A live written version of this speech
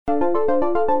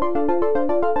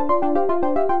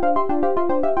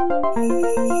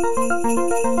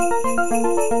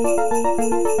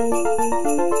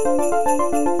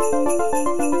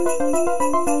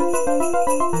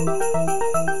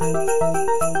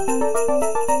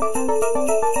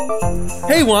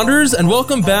Hey Wanderers, and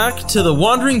welcome back to the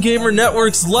Wandering Gamer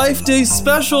Network's Life Day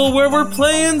Special, where we're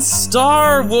playing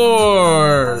Star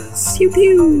Wars! Pew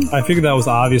pew! I figured that was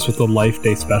obvious with the Life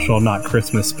Day Special, not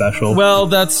Christmas Special. Well,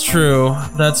 that's true.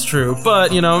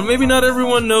 But, maybe not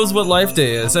everyone knows what Life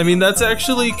Day is. I mean, that's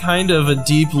actually kind of a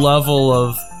deep level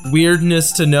of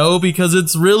weirdness to know, because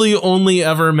it's really only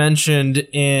ever mentioned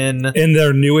in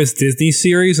their newest Disney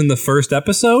series in the first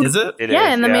episode. Is it?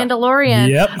 In The Mandalorian.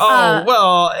 Yep.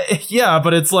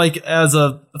 But it's like as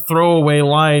a throwaway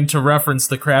line to reference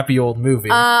the crappy old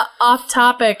movie. Off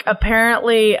topic,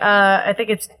 apparently, I think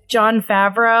it's Jon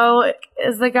Favreau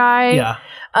is the guy. Yeah.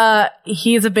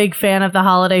 He's a big fan of the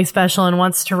holiday special and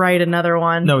wants to write another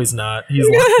one. No, he's not. He's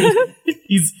lying.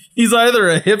 He's either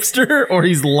a hipster or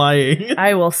he's lying.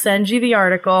 I will send you the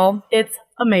article. It's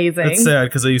amazing. It's sad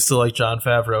because I used to like Jon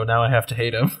Favreau. Now I have to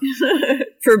hate him.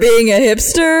 For being a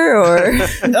hipster, or?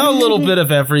 A little bit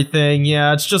of everything.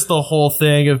 Yeah, it's just the whole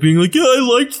thing of being like, yeah, I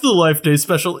liked the Life Day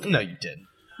special. No, you didn't.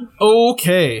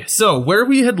 Okay, so where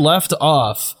we had left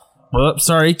off.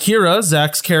 Kira,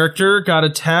 Zach's character, got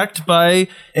attacked by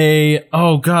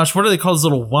what do they call this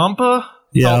little wampa?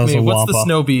 Yeah, Help me, a what's wampa. the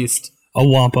snow beast? A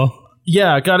wampa.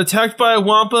 Yeah, got attacked by a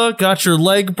wampa, got your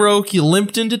leg broke, you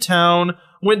limped into town,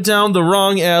 went down the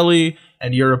wrong alley,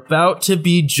 and you're about to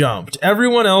be jumped.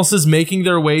 Everyone else is making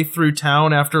their way through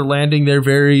town after landing their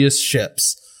various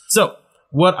ships. So,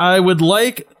 what I would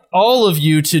like all of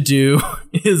you to do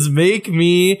is make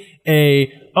me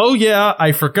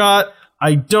I forgot,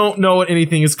 I don't know what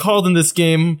anything is called in this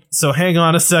game, so hang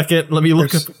on a second, let me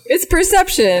look up. It's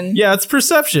perception. Yeah, it's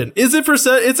perception. Is it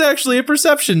It's actually a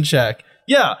perception check.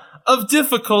 Yeah, of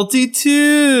difficulty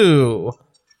 2.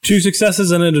 2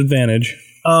 successes and an advantage.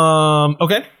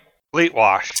 Okay. Fleet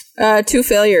wash. 2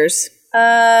 failures.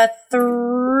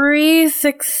 3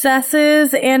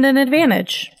 successes and an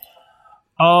advantage.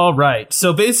 All right,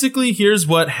 so basically here's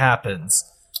what happens.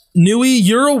 Nui,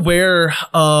 you're aware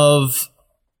of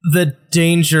the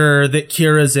danger that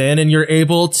Kira's in, and you're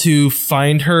able to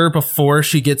find her before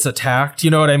she gets attacked.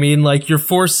 You know what I mean? Like, your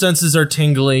force senses are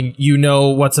tingling. You know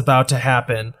what's about to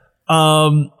happen.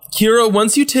 Kira,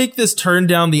 once you take this turn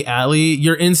down the alley,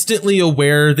 you're instantly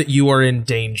aware that you are in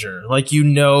danger. Like, you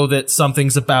know that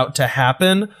something's about to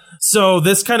happen. So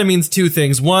this kind of means 2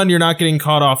 things. 1, you're not getting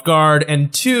caught off guard,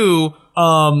 and 2,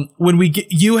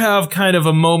 you have kind of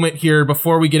a moment here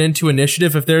before we get into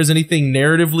initiative. If there's anything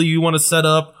narratively you want to set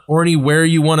up or anywhere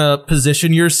you want to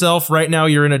position yourself, right now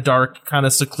you're in a dark, kind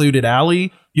of secluded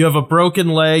alley. You have a broken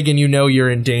leg and you know you're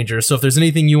in danger. So if there's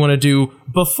anything you want to do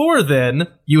before then,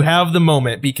 you have the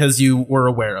moment because you were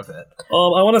aware of it.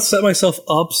 I want to set myself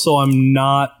up so I'm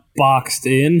not boxed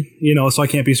in, so I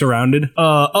can't be surrounded.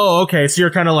 Okay. So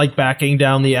you're kind of like backing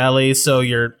down the alley, so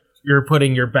you're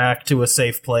putting your back to a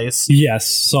safe place.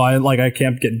 Yes, so I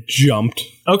can't get jumped.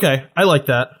 Okay, I like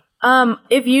that.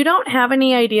 If you don't have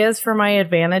any ideas for my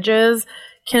advantages,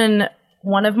 can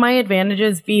one of my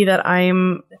advantages be that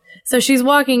so she's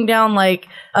walking down like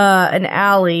an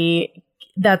alley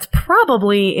that's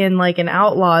probably in like an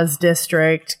outlaws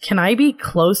district. Can I be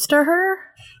close to her?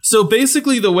 So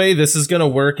basically the way this is going to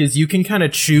work is you can kind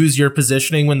of choose your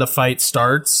positioning when the fight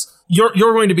starts. You're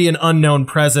going to be an unknown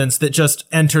presence that just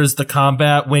enters the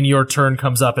combat when your turn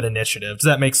comes up in initiative. Does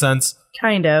that make sense?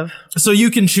 Kind of. So you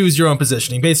can choose your own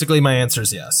positioning. Basically, my answer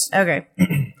is yes. Okay.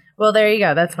 Well, there you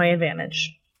go. That's my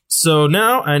advantage. So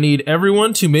now I need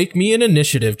everyone to make me an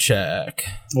initiative check.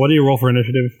 What do you roll for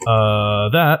initiative?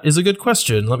 That is a good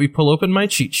question. Let me pull open my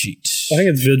cheat sheet. I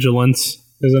think it's vigilance,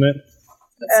 isn't it?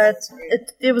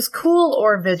 It was cool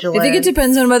or vigilant. I think it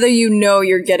depends on whether you know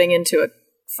you're getting into a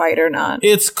fight or not.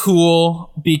 It's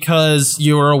cool because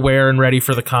you're aware and ready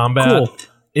for the combat. Cool.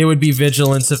 It would be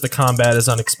vigilance if the combat is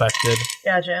unexpected.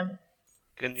 Gotcha.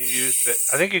 Can you use?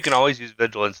 I think you can always use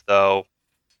vigilance though,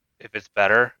 if it's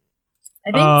better. I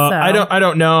think so. I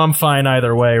don't know. I'm fine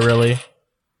either way, really.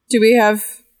 Do we have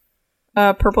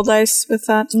purple dice with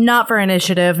that? Not for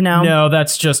initiative, no. No,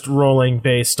 that's just rolling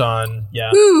based on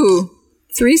Ooh,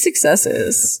 3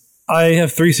 successes. I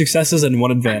have 3 successes and 1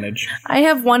 advantage. I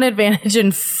have 1 advantage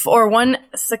and 1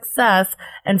 success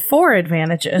and 4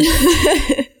 advantages.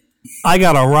 I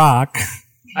got a rock.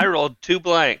 I rolled 2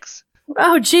 blanks.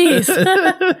 Oh, jeez.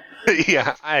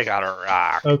 Yeah, I got a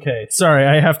rock. Okay, sorry,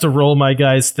 I have to roll my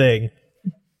guy's thing.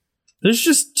 There's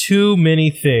just too many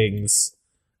things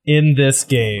in this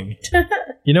game.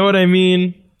 You know what I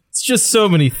mean? It's just so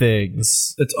many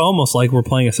things. It's almost like we're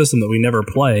playing a system that we never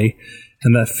play,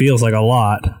 and that feels like a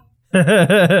lot.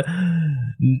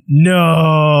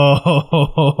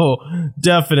 No,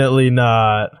 definitely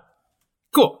not.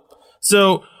 Cool.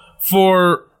 So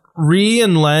for Ree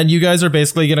and Len, you guys are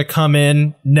basically going to come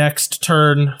in next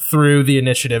turn through the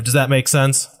initiative. Does that make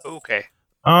sense? Okay.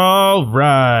 All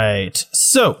right.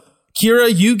 So,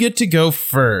 Kira, you get to go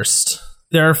first.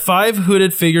 There are 5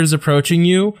 hooded figures approaching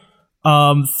you.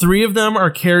 3 of them are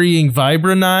carrying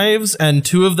vibra knives, and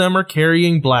 2 of them are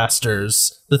carrying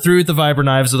blasters. The 3 with the vibra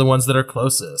knives are the ones that are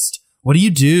closest. What do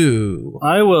you do?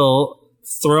 I will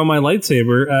throw my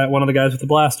lightsaber at one of the guys with the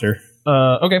blaster.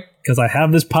 Okay. Because I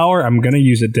have this power, I'm gonna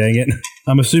use it. Dang it!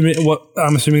 I'm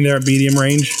assuming they're at medium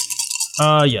range.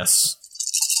 Yes.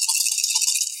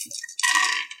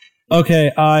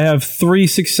 Okay, I have 3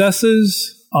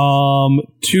 successes.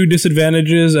 2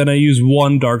 disadvantages, and I use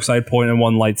 1 dark side point and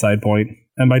 1 light side point.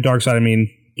 And by dark side, I mean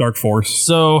dark force.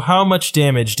 So how much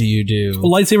damage do you do?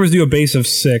 Lightsabers do a base of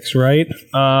 6, right?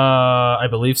 I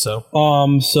believe so.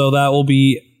 So that will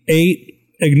be 8,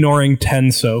 ignoring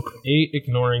 10 soak. 8,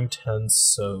 ignoring 10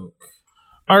 soak.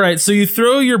 All right, so you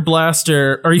throw your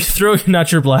blaster, or you throw,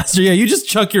 not your blaster, yeah, you just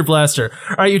chuck your blaster.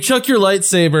 All right, you chuck your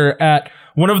lightsaber at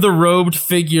one of the robed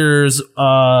figures,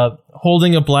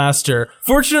 holding a blaster.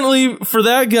 Fortunately for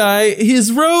that guy,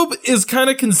 his robe is kind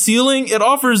of concealing. It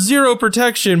offers 0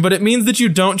 protection, but it means that you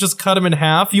don't just cut him in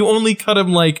half. You only cut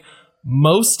him, like,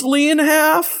 mostly in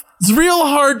half. It's real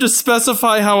hard to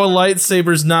specify how a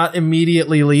lightsaber's not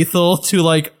immediately lethal to,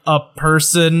 like, a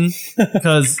person,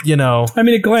 because, you know. I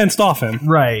mean, it glanced off him.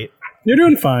 Right. You're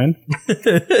doing fine.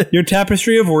 Your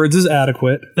tapestry of words is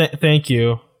adequate. Thank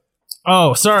you.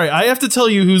 Oh, sorry. I have to tell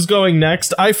you who's going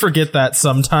next. I forget that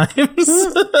sometimes.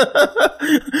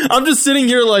 I'm just sitting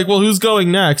here like, well, who's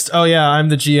going next? Oh, yeah, I'm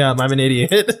the GM. I'm an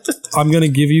idiot. I'm going to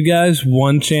give you guys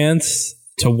 1 chance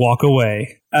to walk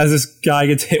away as this guy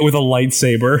gets hit with a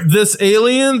lightsaber. This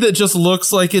alien that just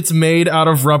looks like it's made out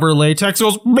of rubber latex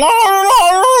goes...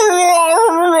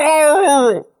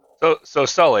 So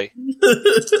Sully.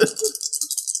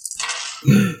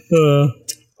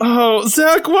 Oh,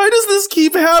 Zach, why does this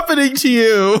keep happening to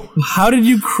you? How did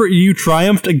you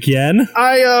triumphed again?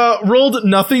 I rolled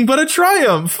nothing but a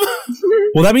triumph.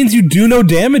 Well, that means you do no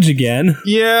damage again.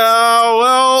 Yeah,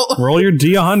 well... Roll your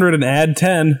D100 and add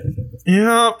 10.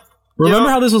 Yeah. Remember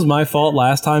how this was my fault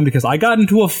last time? Because I got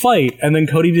into a fight, and then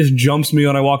Cody just jumps me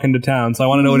when I walk into town, so I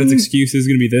want to know what his excuse is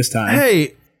going to be this time.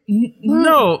 Hey,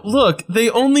 no, look, they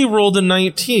only rolled a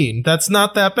 19. That's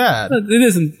not that bad. It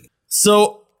isn't.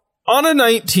 So... on a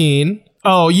 19,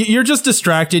 you're just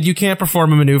distracted. You can't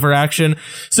perform a maneuver action.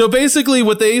 So basically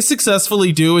what they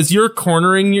successfully do is you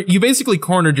basically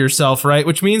cornered yourself, right?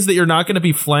 Which means that you're not going to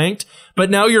be flanked, but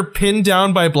now you're pinned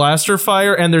down by blaster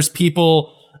fire and there's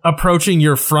people approaching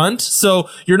your front. So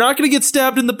you're not going to get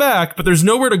stabbed in the back, but there's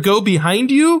nowhere to go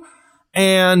behind you.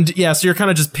 And yeah, so you're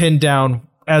kind of just pinned down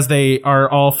as they are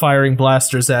all firing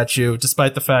blasters at you,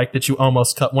 despite the fact that you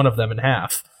almost cut one of them in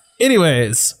half.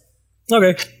 Anyways...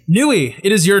 okay. Nui,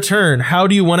 it is your turn. How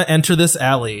do you want to enter this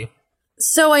alley?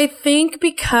 So I think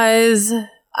because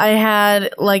I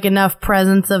had like enough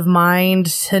presence of mind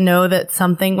to know that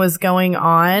something was going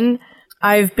on,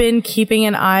 I've been keeping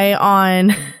an eye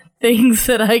on things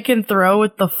that I can throw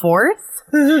with the Force.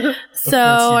 So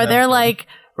are there like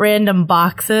random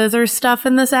boxes or stuff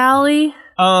in this alley?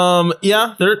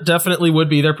 Yeah, there definitely would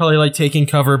be. They're probably like taking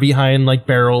cover behind like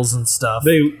barrels and stuff.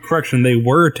 They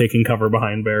were taking cover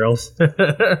behind barrels.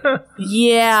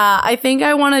 Yeah, I think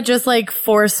I want to just like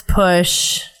force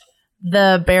push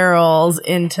the barrels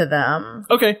into them.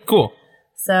 Okay, cool.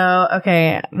 So,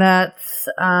 okay, that's,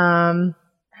 oh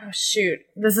shoot.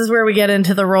 This is where we get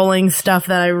into the rolling stuff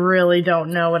that I really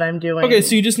don't know what I'm doing. Okay,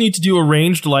 so you just need to do a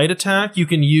ranged light attack. You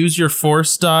can use your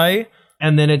force die.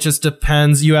 And then it just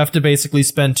depends. You have to basically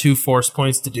spend 2 force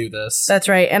points to do this. That's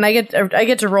right. And I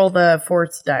get to roll the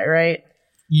force die, right?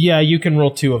 Yeah, you can roll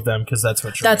 2 of them because that's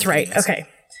what you're That's right. Okay.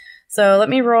 So let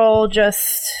me roll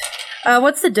just...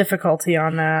 what's the difficulty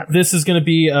on that? This is going to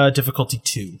be difficulty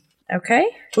 2. Okay.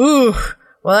 Ooh.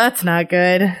 Well, that's not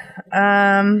good.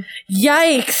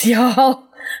 Yikes, y'all.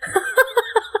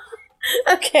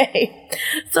 Okay,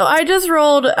 so I just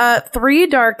rolled 3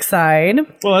 dark side.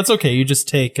 Well, that's okay. You just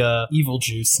take evil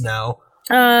juice now.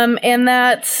 And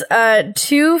that's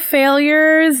 2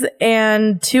 failures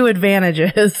and 2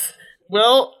 advantages.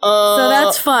 Well, so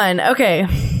that's fun. Okay,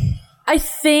 I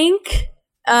think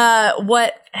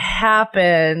what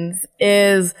happens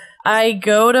is I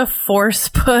go to force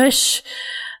push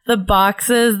the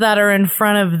boxes that are in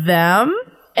front of them.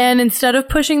 And instead of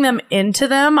pushing them into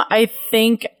them, I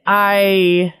think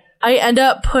I end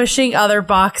up pushing other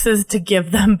boxes to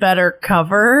give them better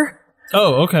cover.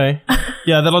 Oh, okay.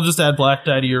 Yeah, that'll just add black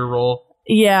die to your roll.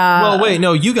 Yeah. Well, wait,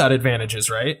 no, you got advantages,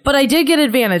 right? But I did get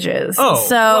advantages. Oh,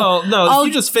 so well, no, if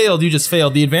you just failed, you just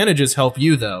failed. The advantages help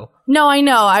you, though. No, I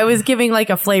know. I was giving like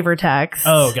a flavor text.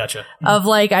 Oh, gotcha. Of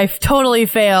like, I totally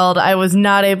failed. I was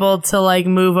not able to like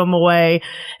move them away.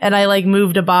 And I like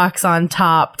moved a box on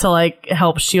top to like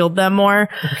help shield them more.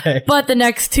 Okay. But the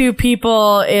next two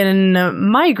people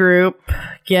in my group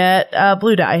get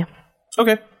blue die.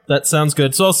 Okay, that sounds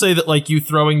good. So I'll say that like you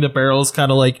throwing the barrels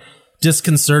kind of like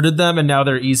disconcerted them, and now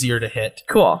they're easier to hit.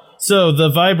 Cool. So the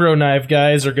vibro knife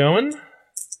guys are going.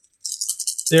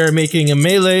 They're making a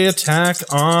melee attack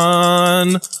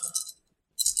on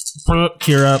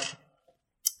Kira.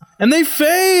 And they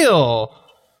fail!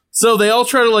 So they all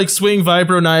try to like swing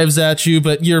vibro knives at you,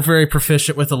 but you're very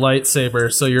proficient with a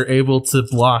lightsaber, so you're able to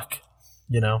block,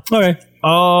 you know. Okay.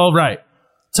 All right.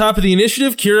 Top of the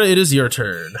initiative, Kira, it is your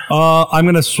turn. I'm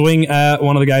going to swing at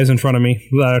one of the guys in front of me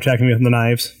that are attacking me with the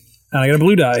knives. And I get a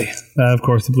blue die. Of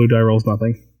course, the blue die rolls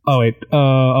nothing. Oh, wait.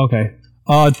 Okay.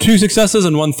 2 successes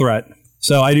and 1 threat.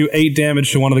 So I do 8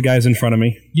 damage to one of the guys in front of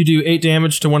me. You do 8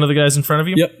 damage to one of the guys in front of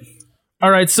you? Yep.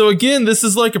 All right, so again, this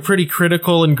is like a pretty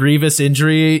critical and grievous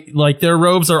injury. Like, their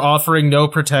robes are offering no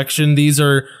protection. These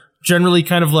are generally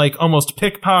kind of like almost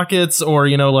pickpockets or,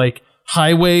 you know, like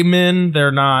highwaymen.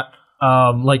 They're not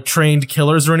like trained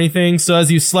killers or anything. So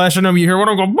as you slash at them, you hear one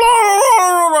of them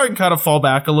go and kind of fall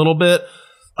back a little bit,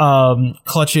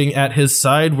 clutching at his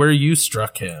side where you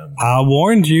struck him. I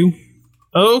warned you.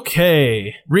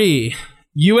 Okay, Ree,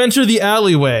 you enter the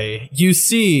alleyway. You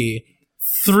see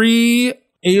 3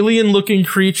 alien-looking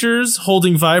creatures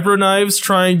holding vibro knives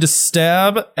trying to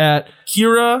stab at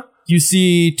Kira. You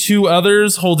see 2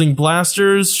 others holding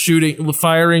blasters,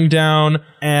 firing down,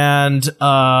 and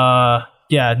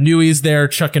Nui's there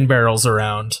chucking barrels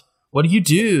around. What do you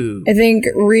do? I think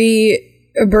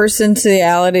bursts into the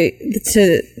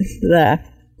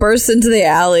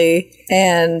alley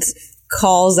and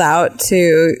calls out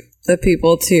to the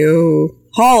people to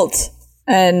halt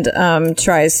and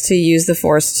tries to use the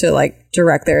force to like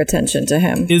direct their attention to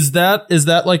him. Is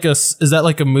that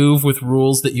like a move with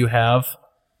rules that you have?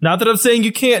 Not that I'm saying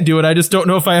you can't do it. I just don't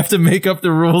know if I have to make up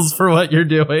the rules for what you're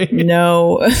doing.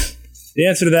 No. The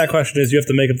answer to that question is you have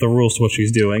to make up the rules to what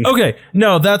she's doing. Okay,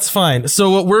 no, that's fine. So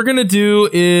what we're gonna do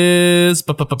is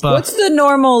What's the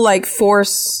normal like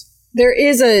force? There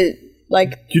is a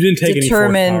like you didn't take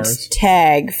determined any force powers.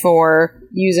 tag for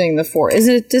using the force. Is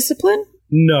it discipline?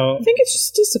 No. I think it's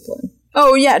just discipline.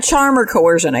 Oh yeah, charm or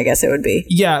coercion, I guess it would be.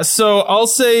 Yeah, so I'll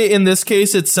say in this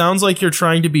case it sounds like you're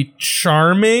trying to be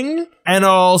charming, and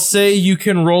I'll say you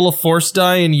can roll a force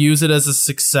die and use it as a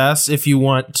success if you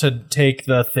want to take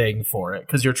the thing for it,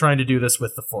 because you're trying to do this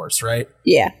with the force, right?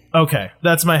 Yeah. Okay,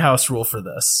 that's my house rule for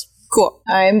this. Cool.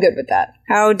 I'm good with that.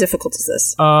 How difficult is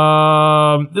this?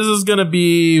 This is gonna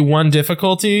be 1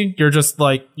 difficulty. You're just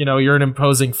like, you know, you're an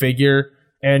imposing figure,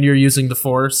 and you're using the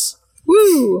force.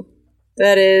 Woo!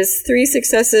 That is 3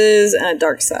 successes and a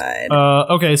dark side.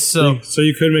 Okay, so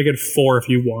you could make it 4 if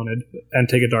you wanted, and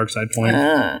take a dark side point.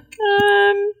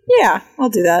 Yeah, I'll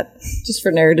do that, just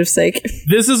for narrative's sake.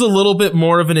 this is a little bit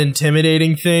more of an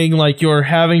intimidating thing. Like, you're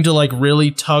having to like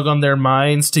really tug on their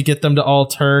minds to get them to all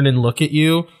turn and look at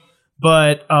you.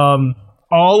 But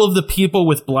all of the people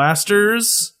with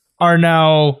blasters are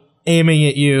now aiming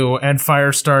at you, and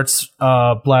fire starts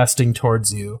blasting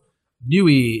towards you.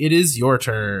 Nui, it is your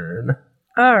turn.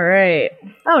 All right.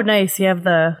 Oh, nice. You have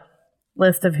the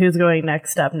list of who's going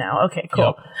next up now. Okay,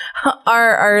 cool. Yep.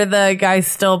 Are the guys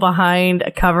still behind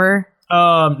cover?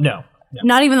 No.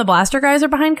 Not even the blaster guys are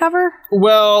behind cover?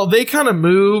 Well, they kind of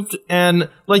moved, and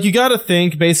like you gotta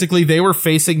think, basically they were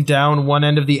facing down one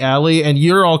end of the alley, and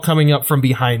you're all coming up from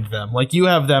behind them. Like, you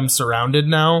have them surrounded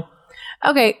now.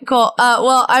 Okay, cool.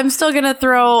 Well, I'm still gonna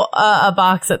throw a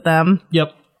box at them.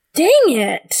 Yep. Dang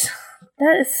it!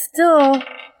 That is still...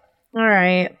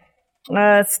 Alright.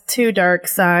 It's 2 dark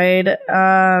side.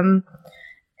 And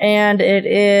it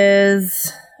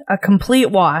is a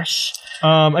complete wash.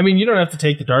 I mean, you don't have to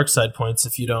take the dark side points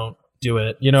if you don't do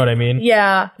it. You know what I mean?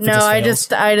 Yeah. No, I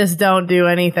just don't do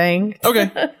anything.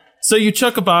 Okay. So you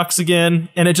chuck a box again,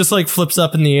 and it just like flips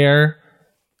up in the air,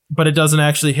 but it doesn't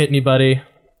actually hit anybody.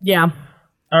 Yeah.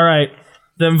 All right.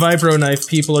 Them vibro knife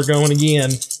people are going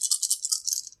again.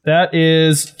 That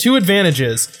is 2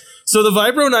 advantages. So the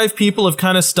vibro knife people have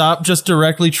kind of stopped just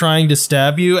directly trying to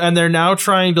stab you, and they're now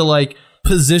trying to like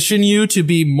position you to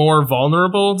be more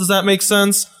vulnerable. Does that make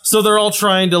sense? So they're all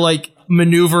trying to like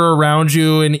maneuver around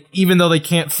you, and even though they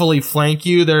can't fully flank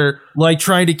you, they're like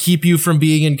trying to keep you from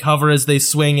being in cover as they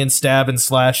swing and stab and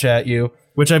slash at you,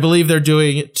 which I believe they're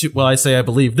doing to, well, I say I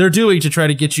believe they're doing to try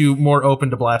to get you more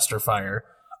open to blaster fire.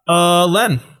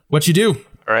 Len. What you do?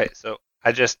 All right, so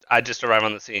I just arrived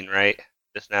on the scene, right?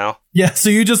 Just now. Yeah, so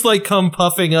you just like come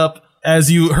puffing up as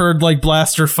you heard like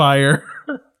blaster fire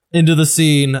into the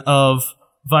scene of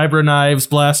vibra knives,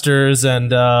 blasters,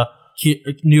 and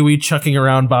Nui chucking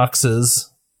around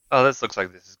boxes. Oh, this looks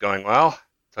like this is going well.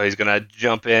 So he's gonna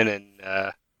jump in and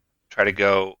try to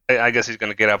go. I guess he's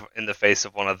gonna get up in the face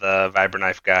of one of the vibra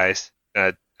knife guys.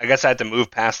 I guess I had to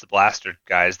move past the blaster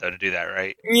guys though to do that,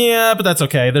 right? Yeah, but that's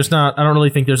okay. I don't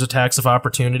really think there's attacks of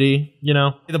opportunity. You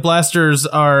know, the blasters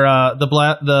are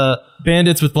the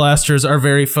bandits with blasters are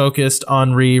very focused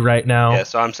on Ree right now. Yeah,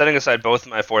 so I'm setting aside both of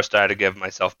my force die to give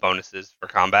myself bonuses for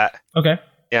combat. Okay.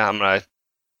 Yeah, I'm gonna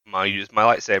use my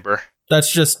lightsaber.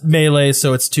 That's just melee,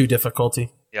 so it's 2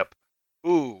 difficulty. Yep.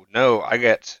 Ooh, no, I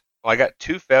got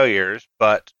 2 failures,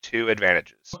 but 2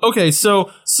 advantages. Okay,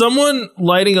 so someone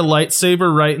lighting a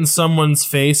lightsaber right in someone's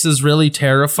face is really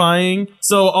terrifying.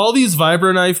 So all these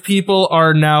vibra knife people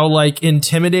are now like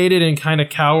intimidated and kind of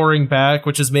cowering back,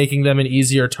 which is making them an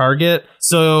easier target.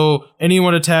 So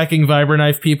anyone attacking vibra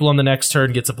knife people on the next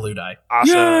turn gets a blue die.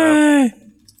 Awesome. Yay!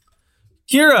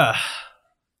 Kira,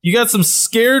 you got some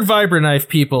scared vibra knife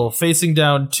people facing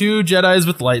down 2 Jedis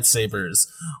with lightsabers.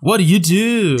 What do you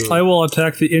do? I will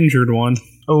attack the injured one.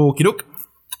 Okie doke.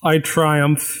 I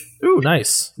triumph Ooh,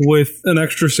 nice. with an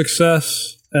extra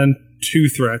success and 2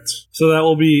 threats. So that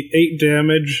will be 8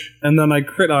 damage, and then I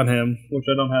crit on him, which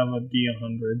I don't have a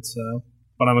D100, so...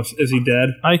 But is he dead?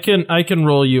 I can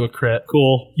roll you a crit.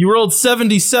 Cool. You rolled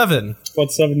 77.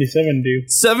 What's 77 do?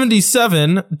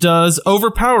 77 does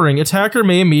overpowering. Attacker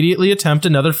may immediately attempt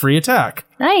another free attack.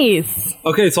 Nice.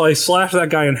 Okay, so I slash that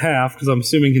guy in half, because I'm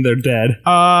assuming they're dead.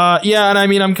 Yeah, and I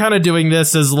mean, I'm kind of doing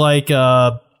this as like,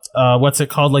 what's it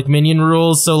called? Like minion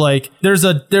rules. So like, there's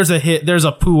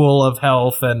a pool of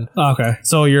health, and Okay.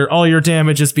 so all your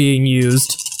damage is being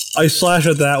used. I slash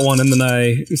at that one, and then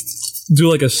I do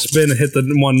like a spin and hit the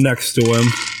one next to him.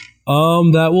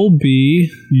 That will be...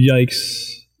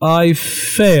 Yikes. I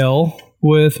fail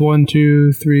with 1,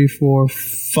 2, 3, 4,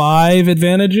 5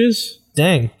 advantages.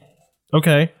 Dang.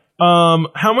 Okay.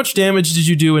 How much damage did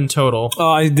you do in total?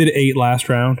 I did 8 last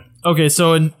round. Okay,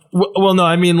 so well, no,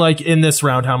 I mean like in this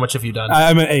round, how much have you done?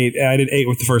 I'm at 8. I did 8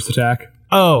 with the first attack.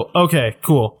 Oh, okay,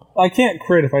 cool. I can't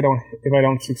crit if I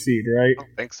don't succeed, right? I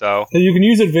don't think so. So you can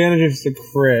use advantages to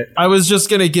crit. I was just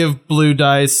gonna give blue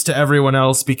dice to everyone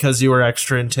else because you were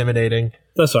extra intimidating.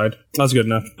 That's fine. That's good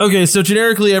enough. Okay, so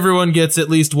generically everyone gets at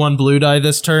least 1 blue die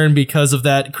this turn because of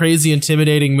that crazy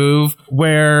intimidating move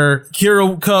where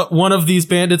Kira cut one of these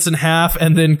bandits in half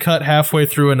and then cut halfway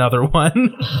through another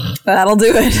one. That'll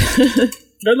do it.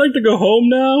 I'd like to go home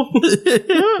now.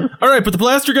 All right, but the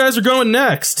blaster guys are going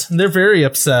next. They're very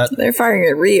upset. They're firing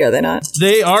at Ree, are they not?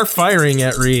 They are firing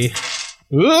at Ree.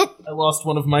 Oop! I lost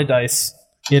one of my dice.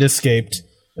 It escaped.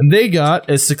 And they got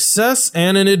a success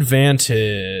and an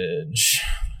advantage.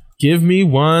 Give me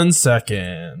 1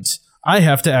 second. I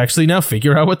have to actually now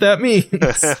figure out what that means.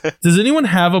 Does anyone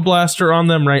have a blaster on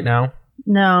them right now?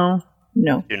 No.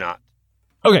 No. Do not.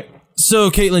 Okay,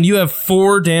 so Caitlin, you have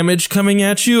 4 damage coming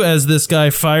at you as this guy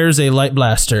fires a light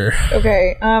blaster.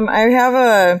 Okay, I have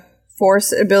a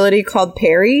force ability called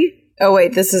parry. Oh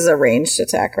wait, this is a ranged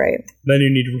attack, right? Then you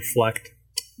need to reflect.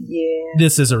 Yeah.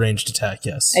 This is a ranged attack,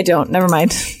 yes. I don't. Never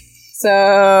mind.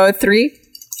 So 3?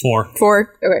 4.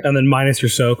 4. Okay. And then minus your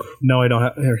soak. No, I don't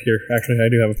have... Here, actually, I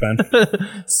do have a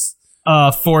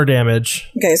pen. 4 damage.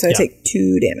 Okay, so I take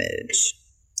 2 damage.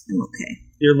 I'm okay.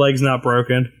 Your leg's not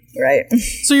broken. Right.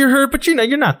 So you're hurt, but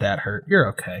you're not that hurt. You're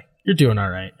okay. You're doing all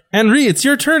right. Henri, it's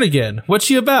your turn again. What's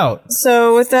she about?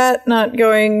 So with that not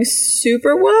going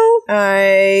super well,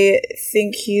 I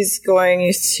think he's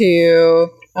going to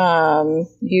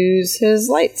use his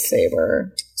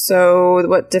lightsaber. So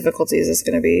what difficulty is this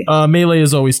going to be? Melee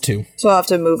is always 2. So I'll have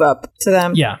to move up to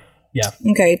them? Yeah.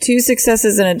 Okay, 2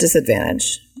 successes and a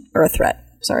disadvantage. Or a threat,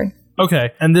 sorry.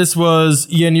 Okay, and this was,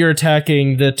 Yin, you're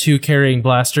attacking the 2 carrying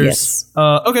blasters? Yes.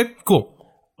 Okay, cool.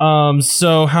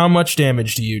 So how much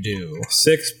damage do you do?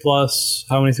 6 plus...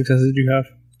 How many successes did you have?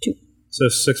 2. So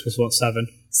 6 plus what? 7.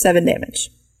 7 damage.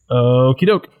 Okie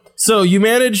doke. So you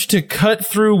managed to cut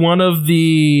through one of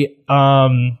the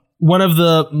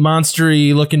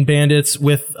monstery looking bandits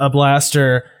with a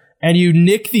blaster, and you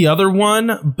nick the other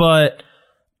one, but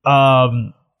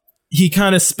he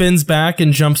kind of spins back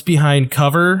and jumps behind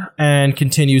cover and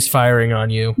continues firing on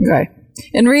you. Okay.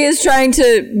 And Rhea is trying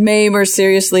to maim or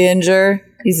seriously injure.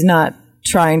 He's not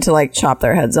trying to, like, chop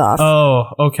their heads off. Oh,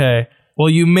 okay. Well,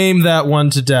 you maim that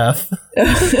one to death.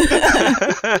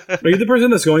 Are you the person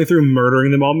that's going through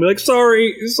murdering them all and be like,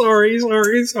 sorry.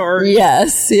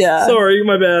 Yes, yeah. Sorry,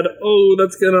 my bad. Oh,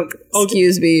 that's gonna...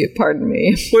 Excuse me, pardon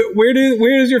me. Where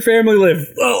does your family live?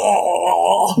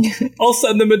 Oh, I'll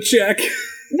send them a check.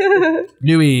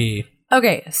 Nui.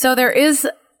 Okay, so there is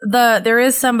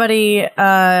somebody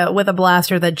with a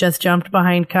blaster that just jumped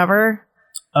behind cover.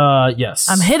 Yes.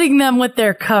 I'm hitting them with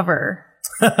their cover.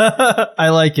 I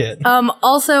like it.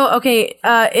 Also, okay,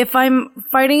 if I'm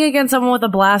fighting against someone with a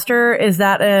blaster, is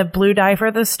that a blue die for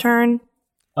this turn?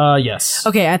 Yes.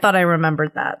 Okay, I thought I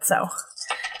remembered that, so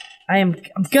I'm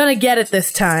gonna get it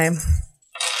this time.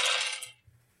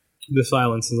 The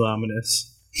silence is ominous.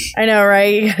 I know,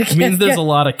 right? It means there's a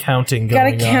lot of counting going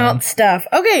on. Gotta count stuff.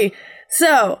 Okay,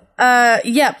 so,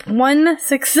 yep, 1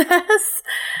 success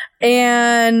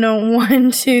and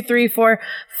 1, 2, 3, 4,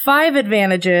 5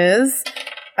 advantages.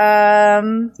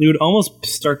 You would almost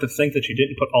start to think that you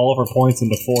didn't put all of her points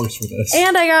into force for this.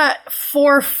 And I got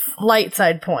 4 light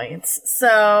side points,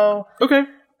 so Okay.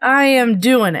 I am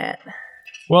doing it.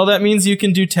 Well, that means you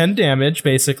can do 10 damage,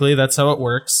 basically. That's how it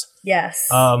works. Yes.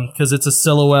 Because it's a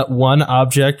silhouette 1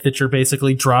 object that you're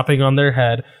basically dropping on their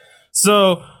head.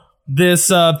 So this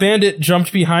bandit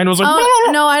jumped behind, was like,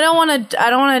 no, I don't want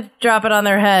to drop it on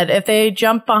their head. If they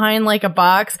jump behind like a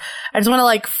box, I just want to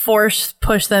like force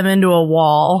push them into a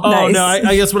wall. Oh, Nice. no,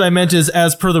 I guess what I meant is,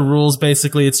 as per the rules,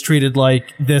 basically, it's treated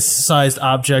like this sized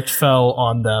object fell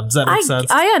on them. Does that make sense?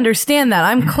 I understand that.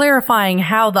 I'm clarifying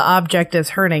how the object is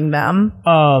hurting them.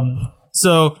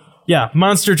 So, yeah,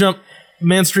 monster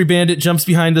bandit jumps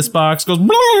behind this box, goes,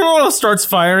 starts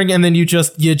firing, and then you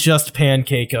just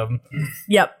pancake him.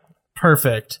 Yep.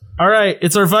 Perfect. All right,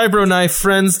 it's our vibro knife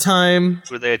friends time.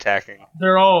 Who are they attacking?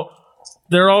 They're all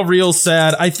real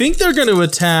sad. I think they're going to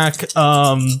attack.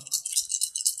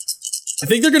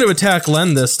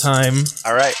 Len this time.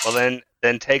 All right. Well,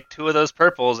 then take 2 of those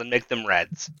purples and make them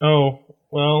reds. Oh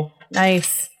well.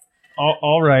 Nice.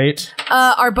 All right.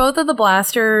 Are both of the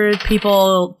blaster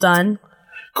people done?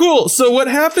 Cool. So what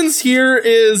happens here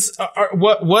is,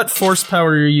 what force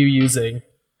power are you using?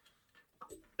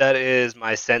 That is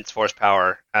my sense force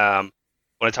power. When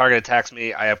a target attacks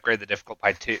me, I upgrade the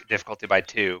difficulty by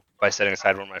 2 by setting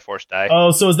aside one of my force die. Oh,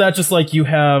 so is that just like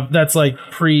that's like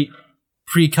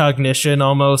precognition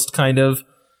almost, kind of?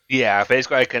 Yeah,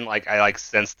 basically I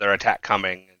sense their attack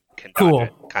coming and can dodge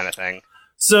it, kind of thing.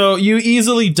 So you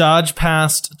easily dodge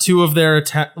past 2 of their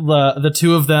the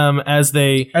 2 of them as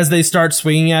they start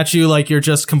swinging at you, like you're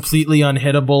just completely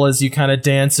unhittable as you kind of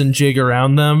dance and jig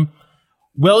around them.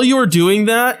 While you're doing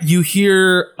that, you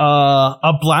hear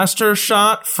a blaster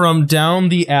shot from down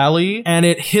the alley, and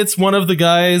it hits one of the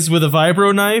guys with a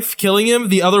vibro knife, killing him.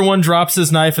 The other one drops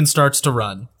his knife and starts to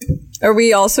run. Are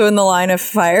we also in the line of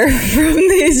fire from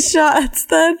these shots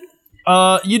then?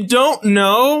 You don't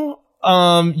know.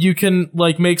 You can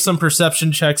make some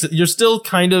perception checks. You're still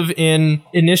kind of in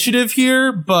initiative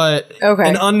here, but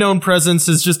an unknown presence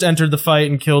has just entered the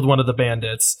fight and killed one of the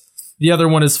bandits. The other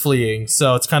one is fleeing,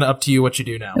 so it's kind of up to you what you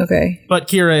do now. Okay. But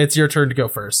Kira, it's your turn to go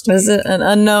first. Is it an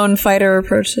unknown fighter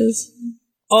approaches?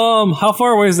 How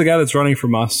far away is the guy that's running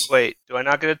from us? Wait, do I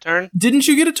not get a turn? Didn't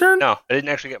you get a turn? No, I didn't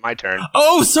actually get my turn.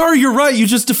 Oh, sorry, you're right. You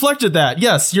just deflected that.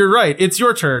 Yes, you're right. It's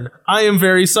your turn. I am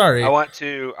very sorry. I want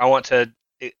to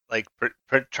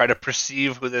try to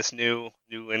perceive who this new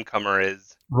incomer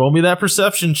is. Roll me that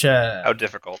perception check. How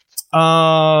difficult?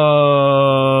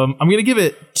 I'm gonna give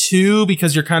it 2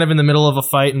 because you're kind of in the middle of a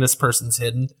fight and this person's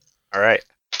hidden. All right.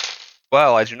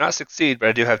 Well, I do not succeed, but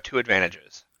I do have 2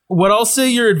 advantages. What I'll say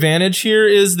your advantage here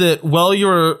is that while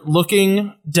you're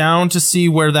looking down to see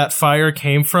where that fire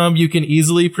came from, you can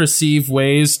easily perceive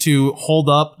ways to hold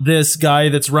up this guy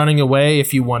that's running away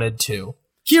if you wanted to.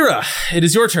 Kira, it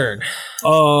is your turn.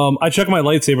 I check my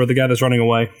lightsaber at the guy that's running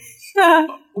away.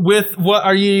 With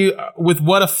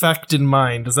what effect in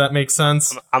mind? Does that make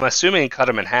sense? I'm assuming cut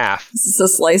him in half. Is this a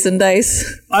slice and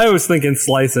dice? I was thinking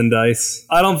slice and dice.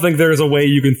 I don't think there's a way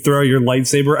you can throw your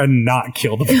lightsaber and not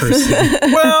kill the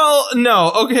person. Well,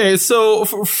 no. Okay, so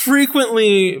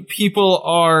frequently people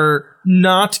are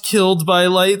not killed by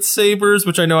lightsabers,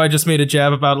 which I know I just made a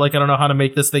jab about, I don't know how to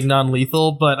make this thing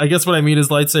non-lethal, but I guess what I mean is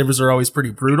lightsabers are always pretty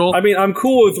brutal. I mean, I'm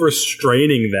cool with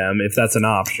restraining them if that's an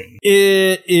option.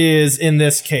 It is in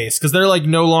this case, because they're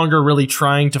no longer really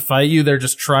trying to fight you, they're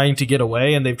just trying to get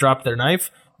away, and they've dropped their knife.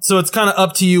 So it's kind of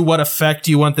up to you what effect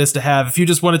you want this to have. If you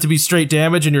just want it to be straight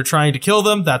damage and you're trying to kill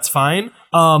them, that's fine.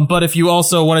 But if you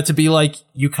also want it to be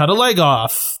you cut a leg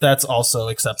off, that's also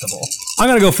acceptable. I'm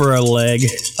gonna go for a leg.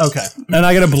 Okay. And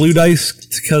I get a blue dice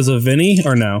because of Vinny,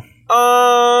 or no?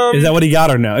 Is that what he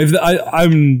got or no?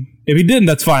 I'm If he didn't,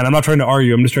 that's fine. I'm not trying to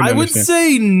argue. I'm just trying to I would understand.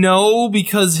 say no,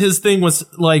 because his thing was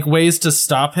like ways to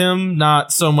stop him,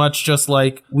 not so much just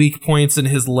like weak points in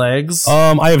his legs.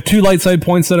 I have 2 light side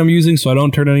points that I'm using, so I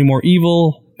don't turn any more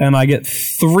evil, and I get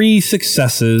 3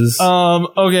 successes.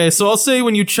 Okay, so I'll say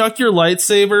when you chuck your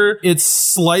lightsaber, it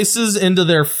slices into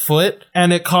their foot,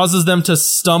 and it causes them to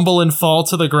stumble and fall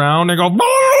to the ground and go.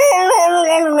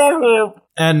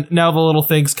 And now the little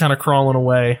thing's kind of crawling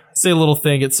away. Say little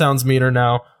thing, it sounds meaner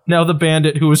now. Now the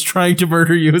bandit who was trying to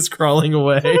murder you is crawling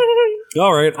away.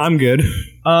 All right, I'm good.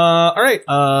 All right.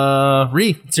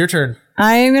 Ree, it's your turn.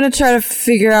 I am going to try to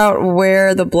figure out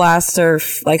where the blaster,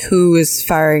 like who is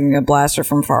firing a blaster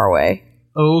from far away.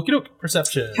 Okie doke.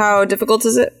 Perception. How difficult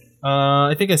is it?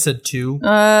 I think I said 2.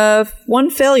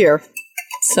 1 failure.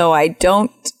 So I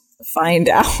don't find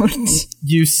out.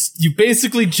 You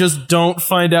basically just don't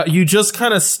find out. You just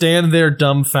kind of stand there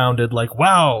dumbfounded, like,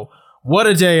 wow, what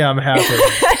a day I'm having.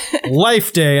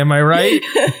 Life day, am I right?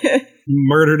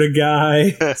 Murdered a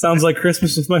guy. Sounds like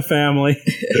Christmas with my family.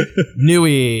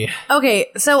 Nui. Okay,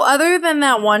 so other than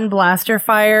that one blaster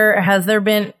fire, has there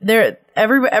been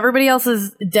everybody else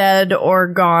is dead or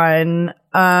gone?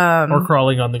 Or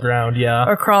crawling on the ground, yeah.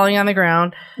 Or crawling on the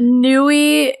ground.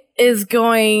 Nui is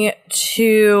going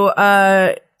to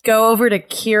go over to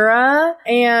Kira,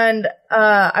 and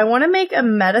I want to make a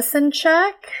medicine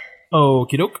check.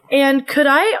 Okie doke. And could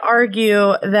I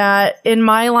argue that in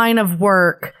my line of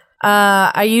work,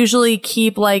 I usually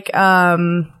keep like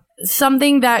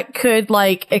something that could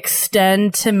like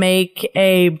extend to make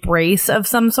a brace of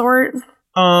some sort?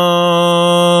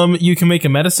 You can make a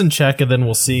medicine check and then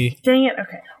we'll see. Dang it.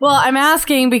 Okay. Well, I'm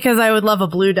asking because I would love a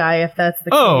blue die if that's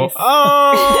the case.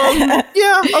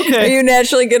 Yeah, okay. Are you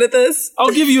naturally good at this?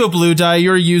 I'll give you a blue die.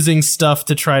 You're using stuff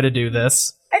to try to do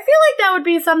this. I feel like that would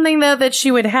be something though that she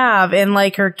would have in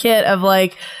like her kit of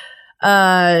like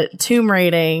tomb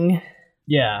raiding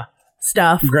Yeah.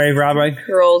 stuff. Grave robbing.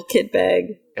 Her old kit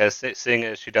bag. Yeah, seeing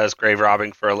as she does grave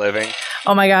robbing for a living.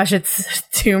 Oh my gosh, it's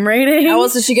tomb raiding. How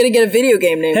else is she going to get a video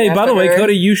game named Hey, after by the way, her?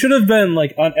 Cody, you should have been,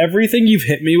 like, on everything you've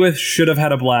hit me with, should have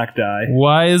had a black die.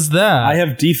 Why is that? I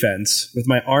have defense with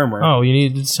my armor. Oh, you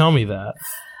need to tell me that.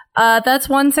 That's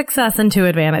 1 success and 2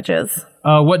 advantages.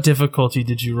 What difficulty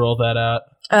did you roll that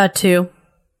at? 2.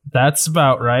 That's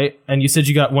about right. And you said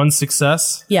you got 1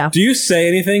 success? Yeah. Do you say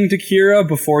anything to Kira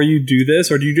before you do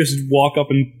this, or do you just walk up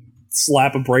and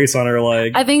slap a brace on her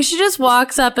leg? I think she just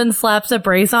walks up and slaps a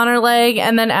brace on her leg,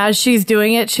 and then as she's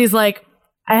doing it, she's like,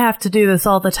 I have to do this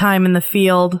all the time in the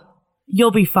field.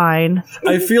 You'll be fine.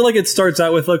 I feel like it starts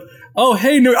out with, like, oh,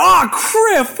 hey, no,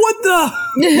 Criff, what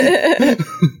the?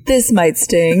 This might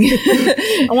sting.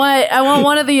 I want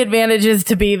one of the advantages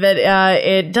to be that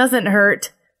it doesn't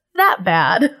hurt that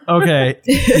bad. Okay.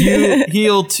 You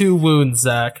heal 2 wounds,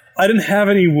 Zach. I didn't have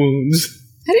any wounds.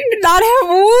 How do you not have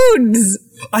wounds?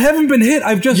 I haven't been hit.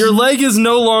 I've just... Your leg is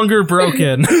no longer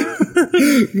broken.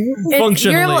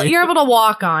 Functionally. You're able to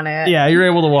walk on it. Yeah, you're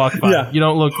able to walk fine. Yeah. You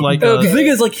don't look like The thing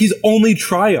is, like, he's only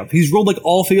triumph. He's rolled, like,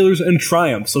 all failures and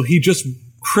triumph, so he just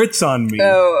crits on me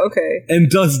Oh, okay. and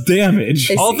does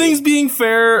damage. All things being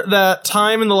fair, that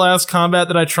time in the last combat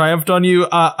that I triumphed on you,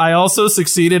 I also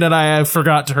succeeded and I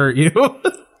forgot to hurt you.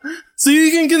 So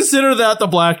you can consider that the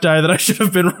black die that I should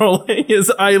have been rolling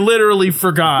is I literally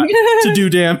forgot to do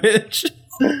damage.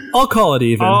 I'll call it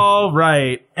even. All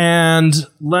right. And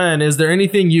Len, is there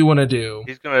anything you want to do?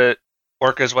 He's gonna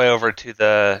work his way over to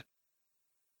the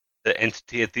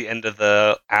entity at the end of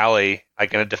the alley,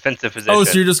 like in a defensive position. Oh,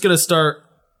 so you're just gonna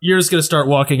start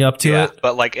walking up to it?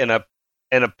 But like in a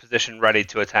position ready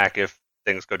to attack if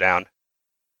things go down.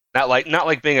 Not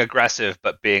like being aggressive,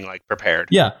 but being like prepared.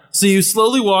 Yeah. So you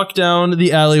slowly walk down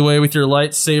the alleyway with your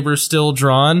lightsaber still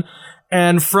drawn,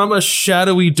 and from a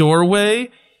shadowy doorway,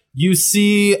 you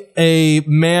see a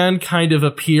man kind of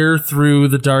appear through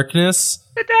the darkness.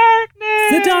 The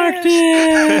darkness! The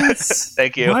darkness!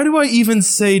 Thank you. Why do I even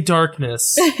say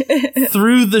darkness?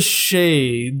 Through the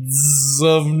shades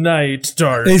of night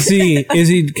dark. Is he,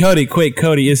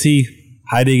 Cody, is he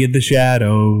hiding in the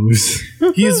shadows?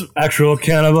 He's Actual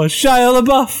cannibal Shia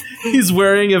LaBeouf. He's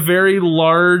wearing a very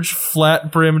large,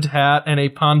 flat-brimmed hat and a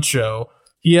poncho.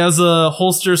 He has a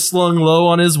holster slung low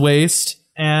on his waist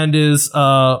and is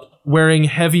wearing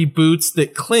heavy boots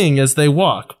that cling as they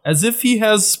walk, as if he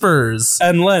has spurs.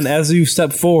 And Len, as you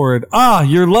step forward,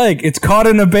 your leg, it's caught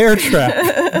in a bear trap.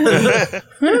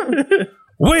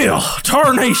 Well,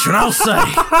 tarnation, I'll say.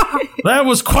 That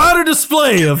was quite a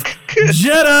display of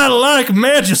Jedi-like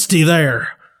majesty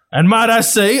there. And might I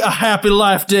say, a happy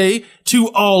life day to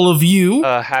all of you.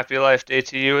 Happy Life Day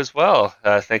to you as well.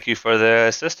 Thank you for the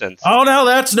assistance. Oh, now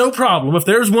that's no problem. If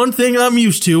there's one thing I'm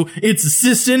used to, it's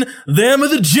assisting them of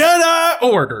the Jedi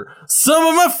Order. Some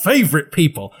of my favorite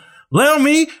people. Allow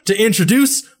me to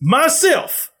introduce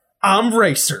myself. I'm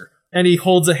Racer. And he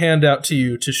holds a hand out to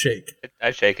you to shake.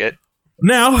 I shake it.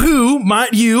 Now, who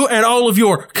might you and all of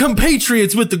your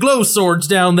compatriots with the glow swords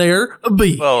down there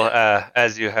be? Well,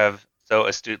 as you have so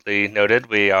astutely noted,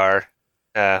 we are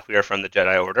from the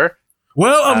Jedi Order.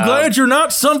 Well, I'm glad you're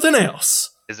not something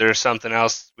else. Is there something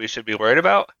else we should be worried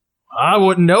about? I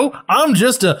wouldn't know. I'm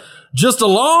just a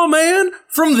lawman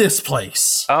from this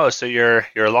place. Oh, so you're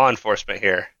law enforcement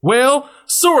here. Well,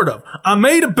 sort of. I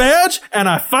made a badge and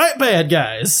I fight bad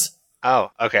guys.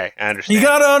 Oh, okay, I understand. You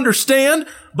gotta understand,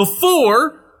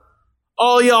 before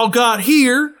all y'all got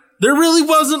here, there really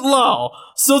wasn't law.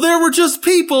 So there were just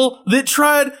people that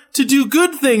tried to do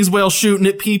good things while shooting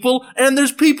at people, and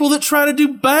there's people that try to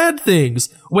do bad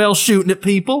things while shooting at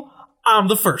people. I'm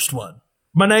the first one.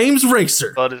 My name's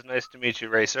Racer. Well, it is nice to meet you,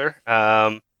 Racer.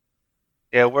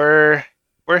 Yeah, we're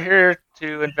here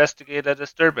to investigate a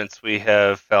disturbance we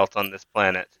have felt on this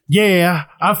planet. Yeah,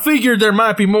 I figured there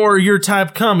might be more of your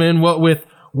type coming, what with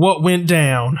what went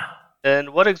down.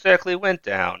 And what exactly went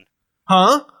down?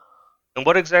 Huh? And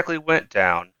what exactly went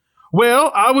down?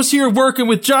 Well, I was here working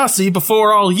with Jossie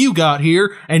before all you got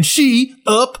here, and she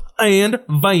up and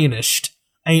vanished.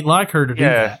 Ain't like her to do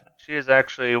Yeah, that. she is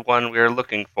actually one we are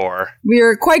looking for. We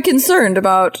are quite concerned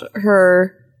about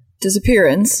her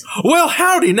disappearance. Well,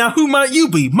 howdy. Now, who might you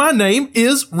be? My name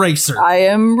is Racer. I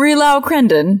am Relau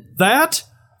Crendon That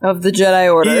of the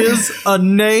Jedi Order. is a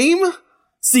name?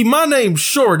 See, my name's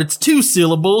short. It's 2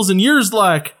 syllables, and yours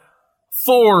like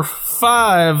 4,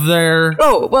 5 there.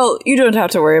 Oh, well, you don't have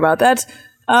to worry about that.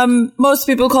 Most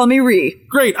people call me Ree.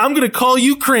 Great. I'm going to call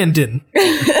you Crendon.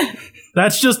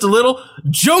 That's just a little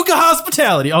joke of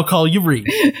hospitality. I'll call you Ree.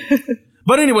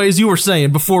 But anyways, you were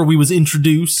saying before we was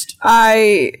introduced.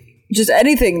 Just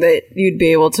anything that you'd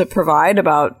be able to provide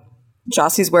about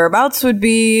Jossie's whereabouts would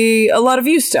be a lot of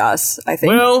use to us, I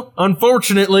think. Well,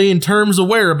 unfortunately, in terms of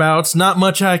whereabouts, not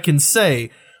much I can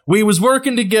say. We was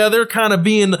working together, kind of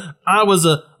being, I was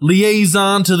a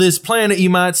liaison to this planet, you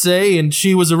might say, and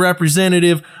she was a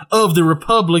representative of the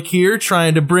Republic here,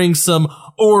 trying to bring some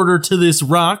order to this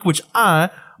rock, which I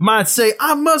might say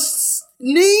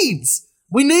needs.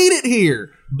 We need it here.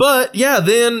 But, yeah,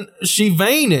 then she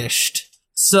vanished.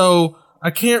 So, I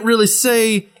can't really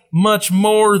say much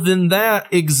more than that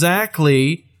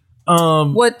exactly.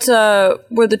 What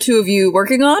were the two of you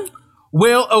working on?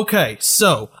 Well, okay,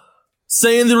 so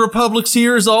saying the Republic's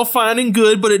here is all fine and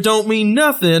good, but it don't mean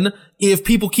nothing if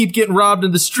people keep getting robbed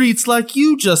in the streets like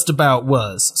you just about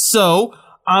was. So,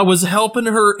 I was helping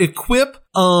her equip,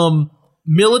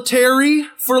 military,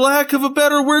 for lack of a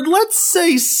better word. Let's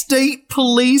say state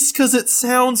police, because it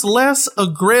sounds less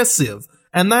aggressive,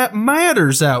 and that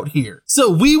matters out here. So,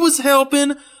 we was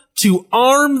helping to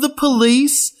arm the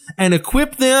police and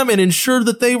equip them and ensure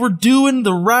that they were doing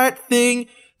the right thing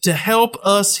to help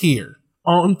us here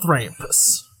on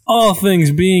Thampus. All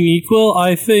things being equal,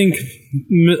 I think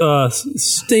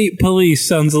state police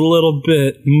sounds a little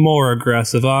bit more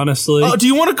aggressive, honestly. Do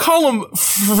you want to call them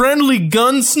friendly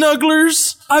gun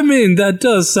snugglers? I mean, that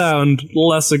does sound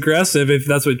less aggressive if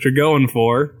that's what you're going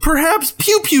for. Perhaps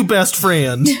Pew Pew best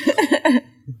friend.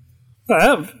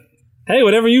 Hey,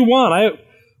 whatever you want.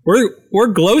 We're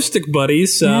glow stick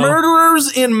buddies, so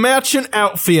Murderers in matching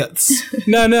outfits.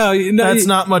 No, That's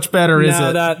not much better, is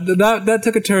it? That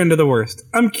took a turn to the worst.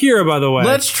 I'm Kira, by the way.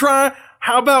 Let's try.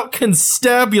 How about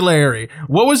constabulary?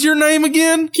 What was your name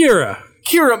again? Kira.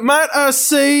 Kira, might I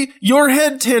say your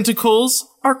head tentacles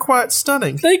are quite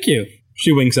stunning. Thank you.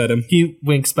 She winks at him. He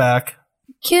winks back.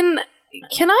 Can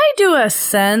I do a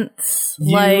sense?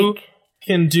 You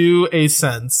can do a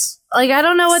sense. Like, I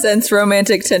don't know what... Sense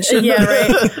romantic tension. Yeah,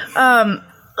 right.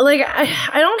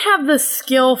 I don't have the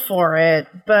skill for it,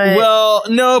 but... Well,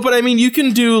 no, but I mean, you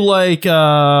can do, like,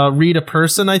 read a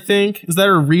person, I think. Is that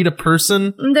a read a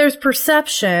person? There's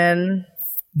perception.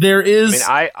 There is...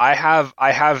 I mean,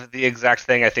 I have the exact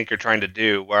thing I think you're trying to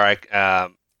do, where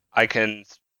I can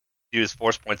use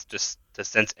force points to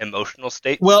sense emotional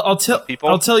states. Well, I'll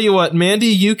tell you what, Mandy,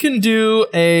 you can do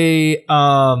a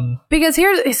Because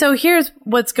here's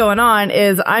what's going on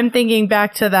is I'm thinking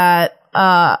back to that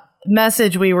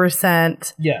message we were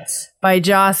sent. Yes. By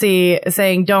Jossie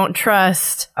saying don't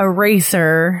trust a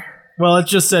racer. Well, it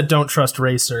just said don't trust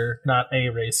Racer, not a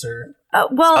racer.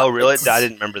 Oh, really? I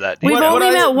didn't remember that. We've only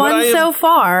met one so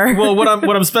far. Well, what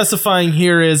I'm specifying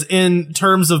here is in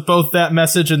terms of both that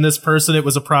message and this person, it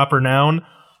was a proper noun.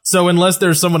 So unless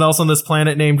there's someone else on this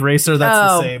planet named Racer, that's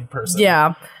the same person.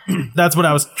 Yeah. That's what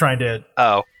I was trying to...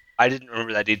 Oh, I didn't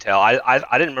remember that detail. I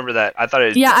didn't remember that. I thought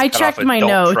it. Yeah, I cut off checked my "don't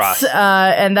notes, trust."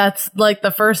 and that's like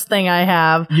the first thing I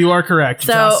have. You are correct.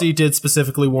 So- Jossie did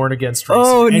specifically warn against Racer.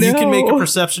 Oh, and you no. can make a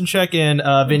perception check, and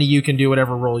Vinny, you can do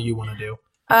whatever roll you want to do.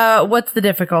 What's the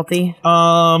difficulty?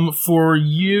 For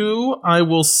you, I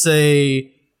will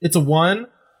say it's a 1.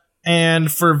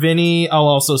 And for Vinny, I'll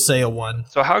also say a 1.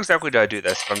 So how exactly do I do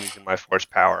this if I'm using my force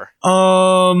power?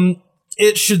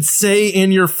 It should say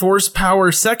in your force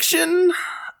power section.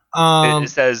 It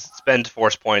says spend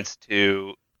force points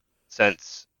to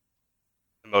sense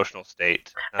emotional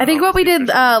state. I think what we did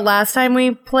last time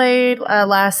we played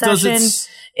last Does session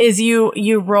it is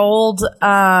you rolled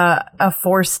a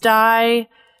force die,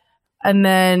 and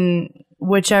then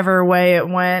whichever way it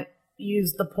went,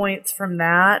 use the points from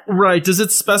that. Right. Does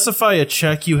it specify a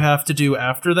check you have to do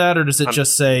after that, or does it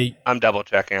just say... I'm double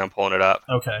checking. I'm pulling it up.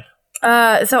 Okay.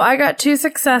 So I got 2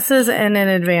 successes and an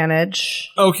advantage.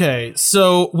 Okay,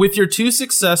 so with your 2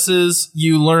 successes,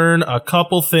 you learn a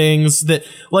couple things that,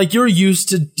 like, you're used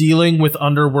to dealing with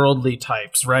underworldly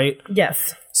types, right?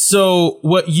 Yes. So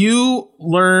what you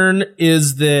learn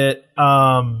is that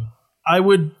I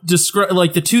would describe,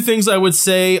 like, the 2 things I would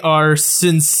say are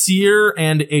sincere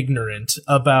and ignorant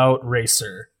about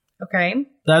Racer. Okay.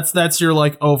 That's your,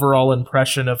 like, overall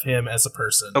impression of him as a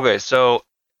person. Okay, so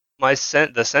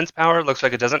the sense power looks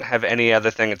like it doesn't have any other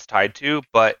thing it's tied to,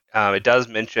 but it does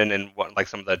mention in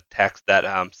some of the text that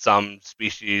some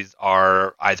species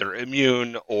are either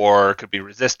immune or could be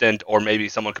resistant, or maybe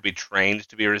someone could be trained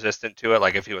to be resistant to it.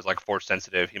 Like if he was like force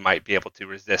sensitive, he might be able to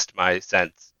resist my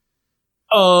sense.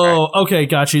 Oh, okay,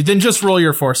 got you. Then just roll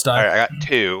your force die. All right, I got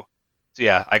 2, so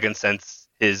yeah, I can sense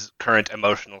his current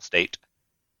emotional state.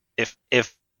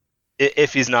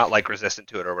 If he's not like resistant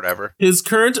to it or whatever. His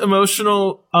current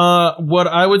emotional, what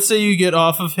I would say you get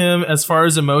off of him as far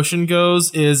as emotion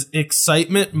goes is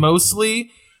excitement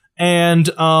mostly, and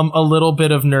a little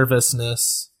bit of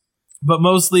nervousness. But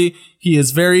mostly, he is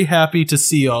very happy to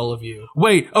see all of you.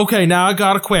 Wait, okay, now I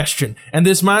got a question, and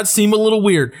this might seem a little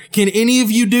weird. Can any of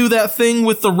you do that thing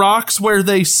with the rocks where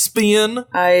they spin?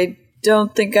 I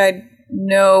don't think I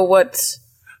know what...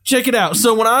 Check it out.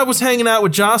 So when I was hanging out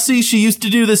with Jossie, she used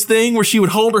to do this thing where she would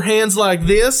hold her hands like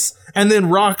this, and then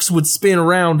rocks would spin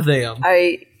around them.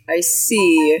 I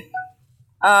see.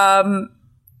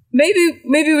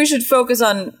 Maybe we should focus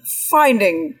on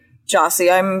finding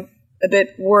Jossie. I'm a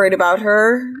bit worried about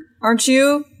her, aren't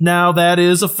you? Now that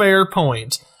is a fair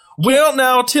point. Well,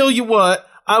 now I'll tell you what,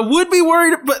 I would be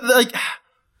worried, but like,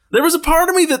 there was a part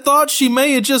of me that thought she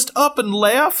may have just up and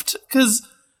left, because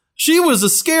she was a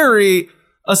scary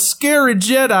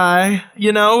Jedi,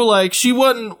 you know, like she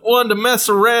wasn't one to mess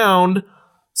around.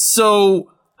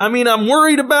 So, I mean, I'm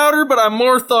worried about her, but I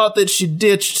more thought that she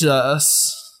ditched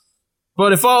us.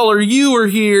 But if all of you are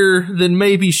here, then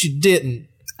maybe she didn't.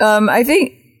 I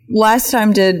think last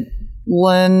time did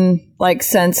Lynn like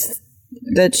sense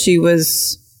that she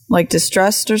was like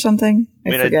distressed or something?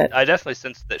 I forget. I definitely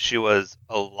sensed that she was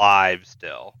alive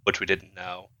still, which we didn't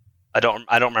know. I don't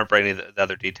remember any of the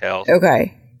other details.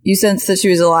 Okay. You sensed that she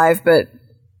was alive, but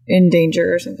in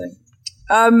danger or something.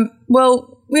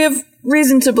 Well, we have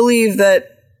reason to believe that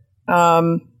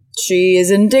she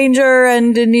is in danger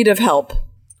and in need of help.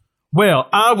 Well,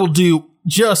 I will do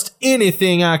just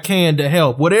anything I can to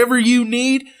help. Whatever you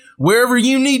need, wherever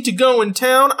you need to go in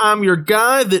town, I'm your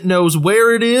guy that knows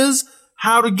where it is,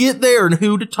 how to get there, and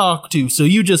who to talk to. So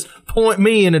you just point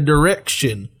me in a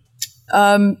direction.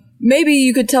 Maybe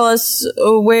you could tell us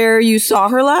where you saw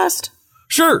her last?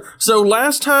 Sure. So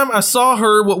last time I saw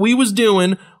her, what we was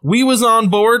doing, we was on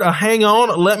board. Hang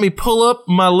on, let me pull up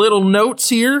my little notes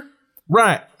here.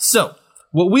 Right. So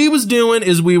what we was doing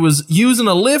is we was using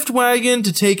a lift wagon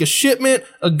to take a shipment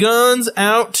of guns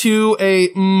out to a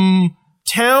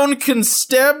town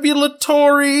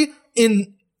constabulary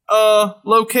in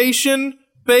location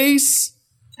base.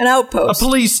 An outpost. A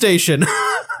police station.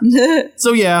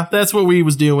 So yeah, that's what we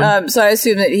was doing. So I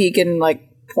assume that he can like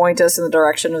point us in the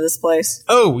direction of this place.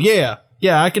 Oh, yeah.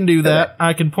 Yeah, I can do that. Okay.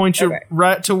 I can point you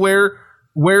right to where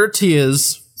it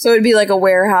is. So it'd be like a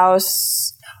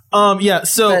warehouse. Yeah,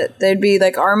 so That they'd be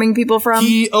like arming people from.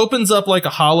 he opens up like a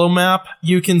holo map.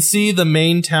 You can see the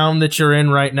main town that you're in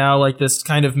right now, like this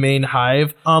kind of main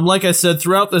hive. Like I said,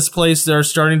 throughout this place, there are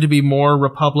starting to be more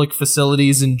Republic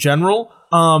facilities in general.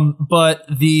 But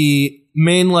the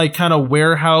main like kind of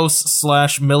warehouse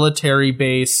 / military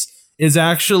base is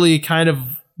actually kind of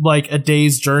like a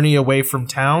day's journey away from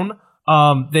town.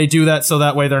 They do that so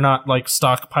that way they're not like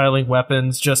stockpiling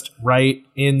weapons just right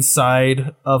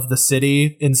inside of the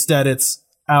city. Instead, it's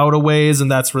out a ways,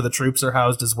 and that's where the troops are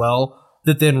housed as well,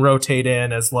 that then rotate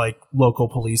in as like local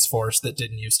police force that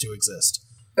didn't used to exist.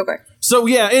 Okay. So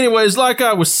yeah, anyways, like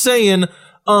I was saying,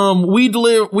 we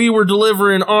were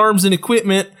delivering arms and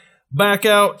equipment back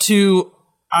out to,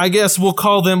 I guess we'll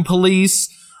call them police.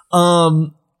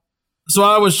 So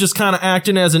I was just kind of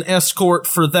acting as an escort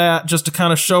for that, just to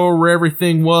kind of show her where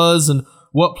everything was and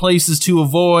what places to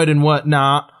avoid and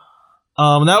whatnot.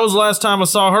 That was the last time I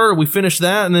saw her. We finished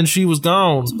that, and then she was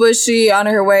gone. Was she on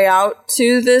her way out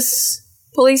to this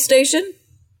police station?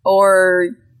 Or...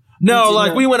 No,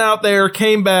 like, we went out there,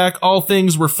 came back, all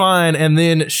things were fine, and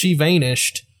then she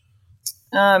vanished.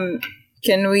 Can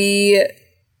we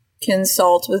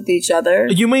consult with each other?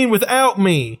 You mean without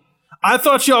me? I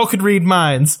thought y'all could read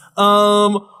minds.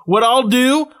 What I'll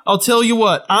do, I'll tell you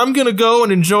what, I'm gonna go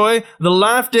and enjoy the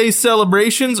Life Day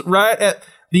celebrations right at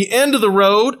the end of the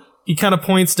road. He kind of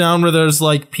points down where there's,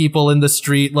 like, people in the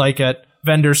street, like, at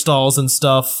vendor stalls and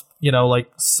stuff, you know, like,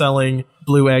 selling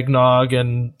blue eggnog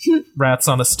and rats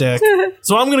on a stick.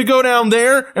 So I'm gonna go down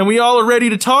there, and we all are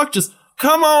ready to talk. Just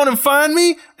come on and find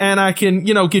me, and I can,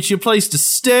 you know, get you a place to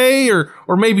stay, or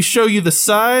maybe show you the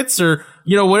sights, or,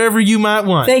 you know, whatever you might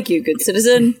want. Thank you, good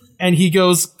citizen. And he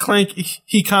goes clank.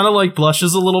 He kind of like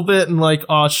blushes a little bit and like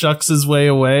aw shucks his way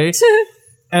away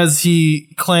as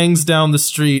he clangs down the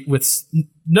street with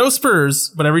no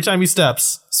spurs, but every time he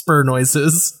steps, spur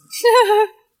noises.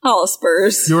 All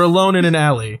spurs. You're alone in an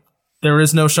alley. There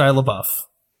is no Shia LaBeouf.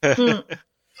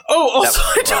 Oh, also,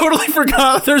 I totally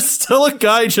forgot. There's still a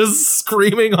guy just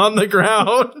screaming on the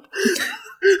ground.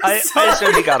 I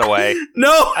assume he got away.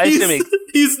 No,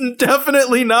 he's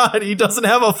definitely not. He doesn't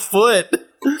have a foot.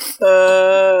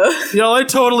 I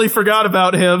totally forgot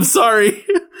about him. Sorry.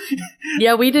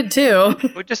 Yeah, we did too.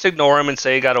 We just ignore him and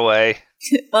say he got away.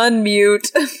 Unmute.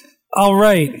 All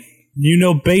right. You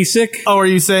know basic? Oh, are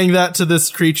you saying that to this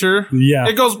creature? Yeah.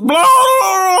 It goes...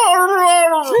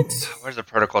 Where's the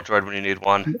protocol droid when you need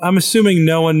one? I'm assuming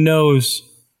no one knows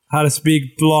how to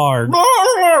speak Blarg.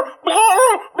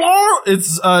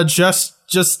 It's just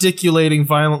gesticulating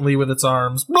violently with its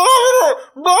arms.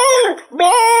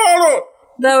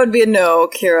 That would be a no,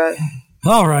 Kira.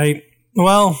 All right.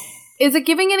 Well... Is it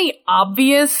giving any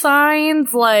obvious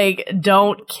signs, like,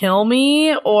 don't kill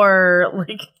me, or,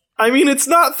 like... I mean, it's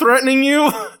not threatening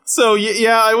you, so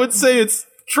yeah, I would say it's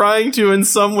trying to, in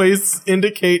some ways,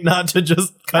 indicate not to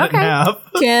just cut it in half.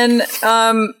 Can,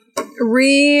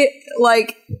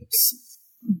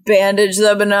 bandage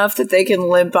them enough that they can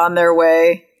limp on their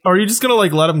way? Or are you just gonna,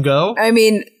 like, let him go? I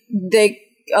mean,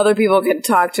 other people can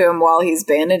talk to him while he's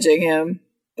bandaging him,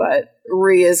 but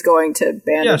Ree is going to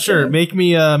bandage him. Yeah, sure. Make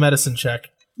me a medicine check.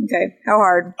 Okay. How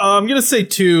hard? I'm gonna say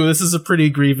 2. This is a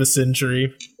pretty grievous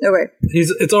injury. Okay.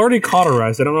 It's already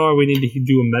cauterized. I don't know why we need to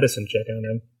do a medicine check on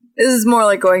him. This is more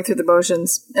like going through the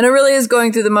motions. And it really is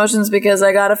going through the motions because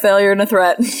I got a failure and a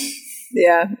threat.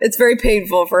 Yeah. It's very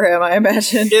painful for him, I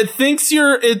imagine. It thinks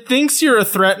you're a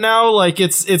threat now, like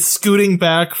it's scooting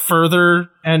back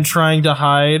further and trying to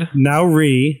hide. Now,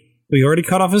 Ree, we already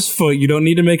cut off his foot. You don't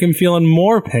need to make him feel in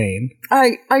more pain.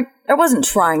 I wasn't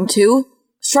trying to.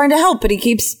 I was trying to help, but he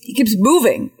keeps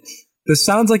moving. This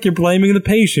sounds like you're blaming the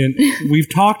patient.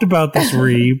 We've talked about this,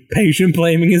 Ree. Patient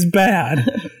blaming is bad.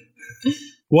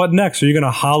 What next? Are you going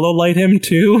to hollow light him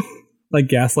too? Like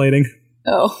gaslighting?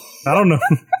 Oh. I don't know.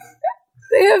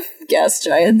 They have gas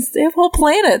giants. They have whole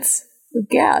planets of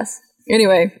gas.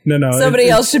 Anyway. No. Somebody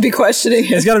else should be questioning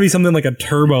it. It's got to be something like a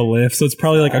turbo lift, so it's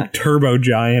probably like a turbo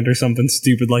giant or something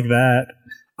stupid like that.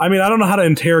 I mean, I don't know how to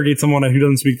interrogate someone who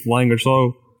doesn't speak the language,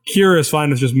 so Kira is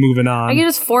fine with just moving on. I can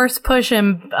just force push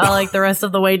him like the rest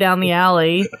of the way down the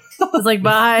alley. It's like,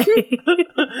 bye.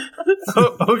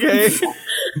 Okay.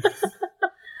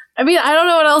 I mean, I don't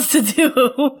know what else to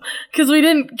do because we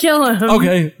didn't kill him.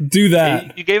 Okay, do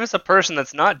that. You gave us a person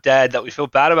that's not dead that we feel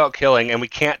bad about killing and we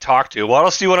can't talk to. What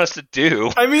else do you want us to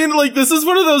do? I mean, like, this is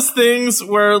one of those things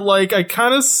where, like, I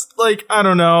kind of, like, I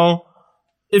don't know.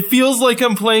 It feels like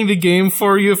I'm playing the game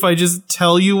for you if I just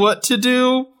tell you what to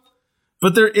do.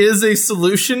 But there is a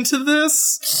solution to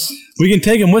this. We can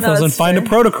take him with us and that's find a fair.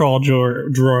 protocol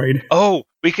droid. Oh,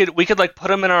 we could like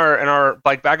put him in our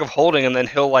like bag of holding, and then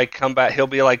he'll like come back. He'll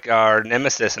be like our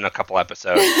nemesis in a couple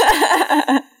episodes.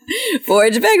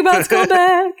 Voyage of Vagabonds, go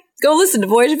back. Go listen to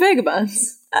Voyage of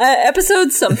Vagabonds.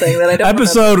 Episode something that I don't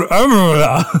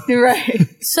remember.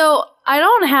 Right. So I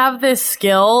don't have this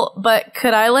skill, but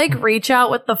could I like reach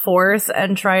out with the Force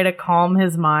and try to calm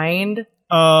his mind?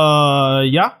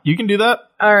 Yeah, you can do that.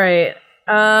 All right.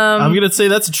 I'm gonna say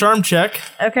that's a charm check.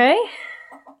 Okay.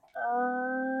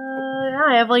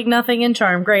 I have like nothing in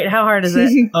charm. Great. How hard is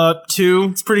it? 2.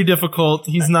 It's pretty difficult.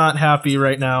 He's not happy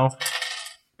right now.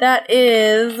 That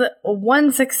is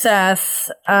 1 success.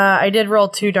 I did roll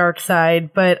 2 dark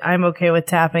side, but I'm okay with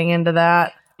tapping into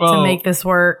that to make this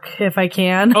work if I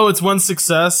can. Oh, it's 1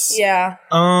 success? Yeah.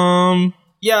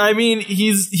 Yeah, I mean,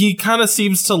 he kind of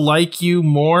seems to like you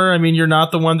more. I mean, you're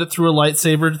not the one that threw a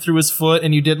lightsaber through his foot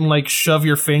and you didn't, like, shove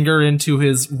your finger into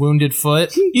his wounded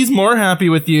foot. He's more happy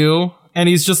with you, and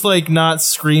he's just, like, not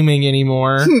screaming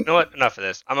anymore. You know what? Enough of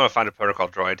this. I'm going to find a protocol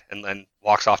droid, and then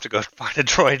walks off to go find a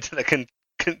droid that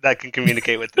can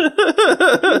communicate with him.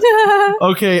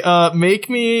 Okay,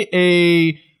 make me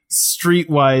a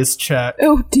streetwise check.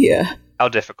 Oh, dear. How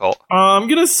difficult? I'm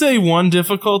gonna say 1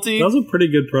 difficulty. That was a pretty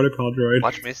good protocol droid.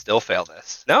 Watch me still fail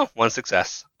this. No, 1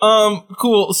 success.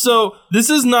 Cool. So this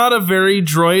is not a very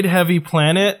droid-heavy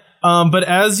planet. But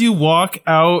as you walk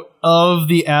out of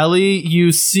the alley,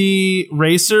 you see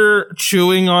Racer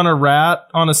chewing on a rat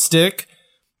on a stick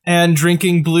and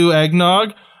drinking blue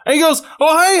eggnog. And he goes,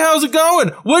 "Oh, hey, how's it going?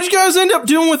 What'd you guys end up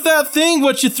doing with that thing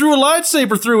what you threw a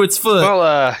lightsaber through its foot?"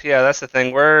 Well, yeah, that's the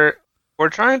thing. We're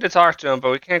trying to talk to him,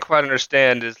 but we can't quite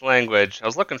understand his language. I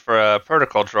was looking for a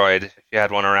protocol droid, if you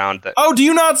had one around. Oh, do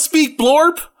you not speak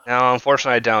Blorp? No,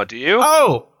 unfortunately I don't. Do you?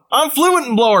 Oh, I'm fluent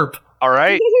in Blorp. All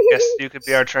right. Guess you could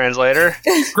be our translator.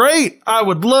 Great. I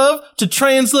would love to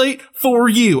translate for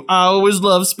you. I always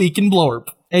love speaking Blorp.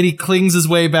 And he clings his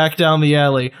way back down the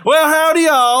alley. Well, howdy,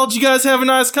 y'all. Did you guys have a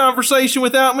nice conversation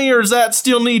without me, or does that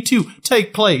still need to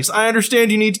take place? I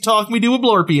understand you need to talk me to a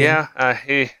Blorpian. Yeah,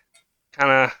 he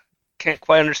kind of can't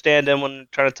quite understand him when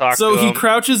trying to talk to him. So he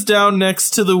crouches down next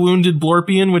to the wounded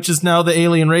Blorpian, which is now the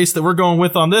alien race that we're going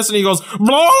with on this, and he goes,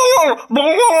 "Blah, blah,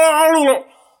 blah."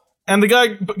 And the guy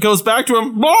goes back to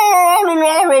him, "Blah,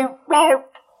 blah, blah."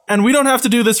 And we don't have to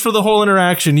do this for the whole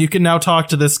interaction. You can now talk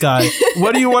to this guy.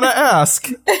 What do you want to ask?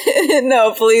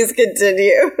 No, please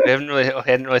continue. I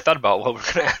hadn't really thought about what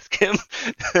we're going to ask him.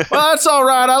 Well, that's all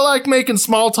right. I like making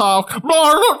small talk.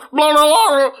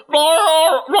 I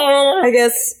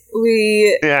guess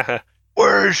we... Yeah.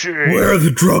 Where is she? Where are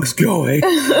the drugs going?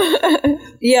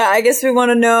 Yeah, I guess we want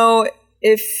to know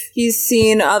if he's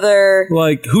seen other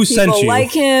Like, who sent people you?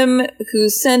 like him, who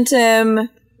sent him.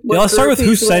 Yeah, let's start with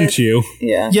who sent you.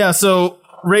 Yeah. Yeah, so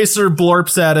Racer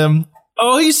blorps at him.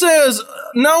 Oh, he says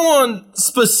no one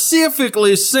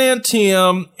specifically sent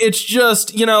him. It's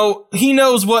just, you know, he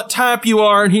knows what type you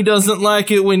are and he doesn't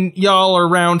like it when y'all are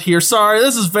around here. Sorry,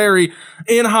 this is very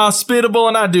inhospitable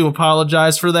and I do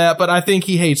apologize for that, but I think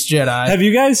he hates Jedi. Have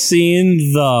you guys seen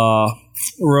the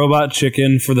robot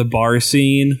chicken for the bar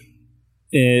scene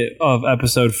of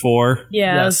episode 4?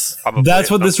 Yes. Probably That's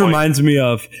at what some this point. reminds me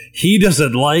of. He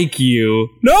doesn't like you.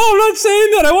 No, I'm not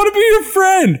saying that. I want to be your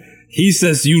friend. He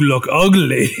says you look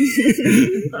ugly.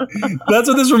 That's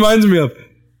what this reminds me of.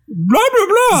 Blah, blah,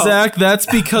 blah. Zach, that's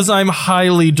because I'm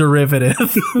highly derivative.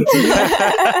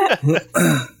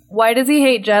 Why does he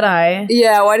hate Jedi?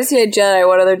 Yeah, why does he hate Jedi?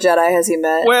 What other Jedi has he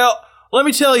met? Well, let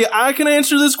me tell you, I can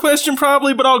answer this question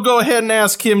probably, but I'll go ahead and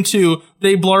ask him too.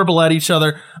 They blarble at each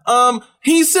other.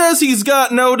 He says he's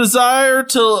got no desire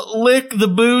to lick the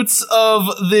boots of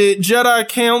the Jedi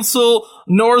Council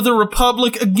nor the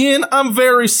Republic. Again, I'm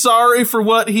very sorry for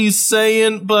what he's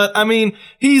saying, but I mean,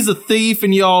 he's a thief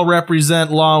and y'all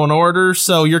represent law and order,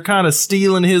 so you're kind of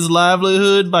stealing his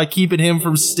livelihood by keeping him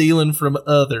from stealing from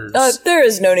others. There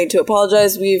is no need to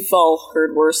apologize. We've all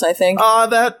heard worse, I think.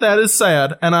 That is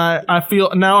sad, and I feel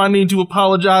now I need to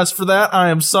apologize for that. I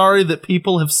am sorry that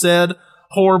people have said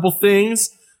horrible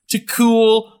things to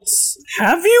cool.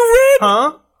 Have you, Ren?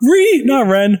 Huh? Not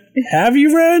Ren. Have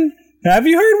you, Ren? Have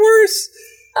you heard worse?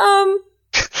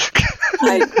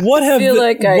 What have feel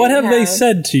like I what have they have.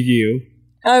 said to you?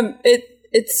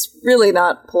 It's really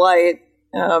not polite.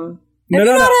 Have you no.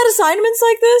 not had assignments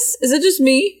like this? Is it just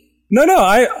me? No,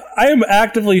 I am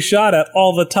actively shot at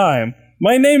all the time.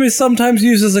 My name is sometimes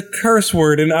used as a curse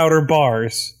word in outer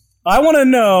bars. I want to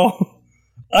know.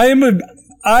 I am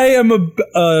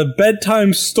a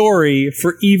bedtime story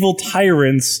for evil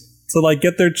tyrants to like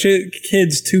get their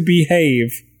kids to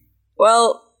behave.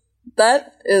 Well,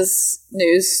 that is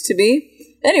news to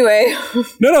me. Anyway.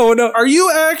 No. Are you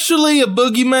actually a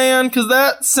boogeyman? Because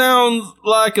that sounds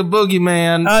like a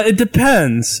boogeyman. It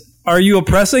depends. Are you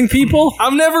oppressing people?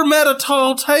 I've never met a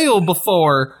tall tale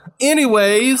before.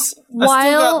 Anyways, I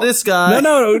still got this guy.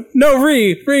 No,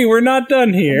 Ree, we're not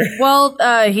done here. Well,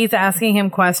 he's asking him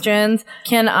questions.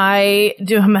 Can I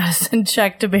do a medicine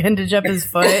check to bandage up his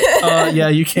foot? Yeah,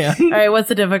 you can. All right, what's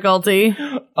the difficulty?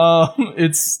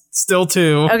 It's still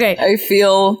 2. Okay. I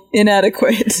feel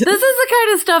inadequate. This is the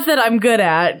kind of stuff that I'm good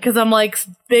at because I'm like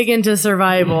big into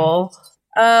survival.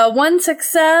 1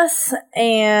 success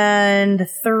and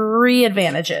 3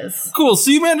 advantages. Cool.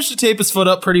 So you managed to tape his foot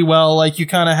up pretty well. Like, you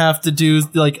kind of have to do,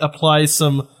 like, apply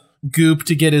some goop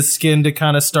to get his skin to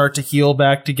kind of start to heal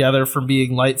back together from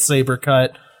being lightsaber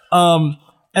cut.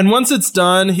 And once it's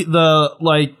done,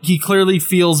 he clearly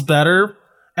feels better.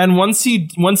 And once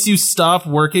you stop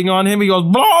working on him, he goes,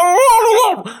 blah,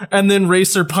 blah, blah, and then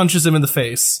Racer punches him in the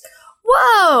face.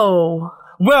 Whoa!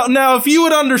 Well, now, if you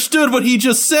had understood what he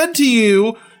just said to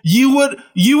you, you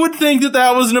would think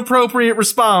that was an appropriate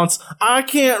response. I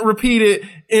can't repeat it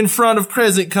in front of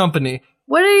present company.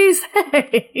 What did he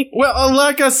say? Well,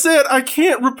 like I said, I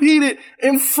can't repeat it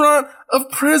in front of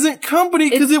present company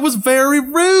because it was very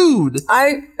rude.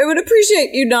 I would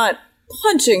appreciate you not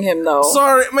punching him, though.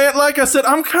 Sorry, man. Like I said,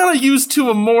 I'm kind of used to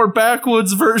a more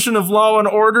backwoods version of Law and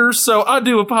Order, so I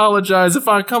do apologize if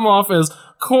I come off as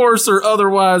coarse or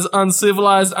otherwise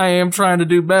uncivilized. I am trying to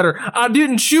do better. I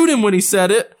didn't shoot him when he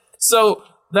said it, so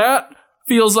that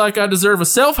feels like I deserve a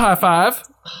self-high five.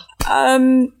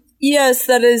 Yes,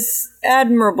 that is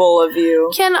admirable of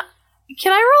you. Can I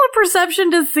roll a perception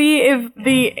to see if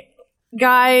the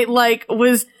guy, like,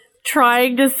 was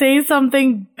trying to say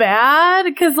something bad?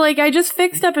 Because, like, I just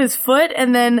fixed up his foot,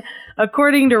 and then,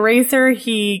 according to Racer,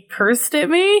 he cursed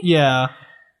at me? Yeah.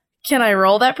 Can I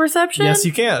roll that perception? Yes,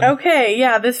 you can. Okay,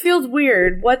 yeah, this feels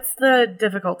weird. What's the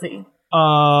difficulty?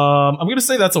 I'm gonna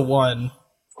say that's a 1.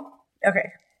 Okay.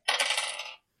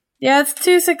 Yeah, it's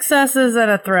 2 successes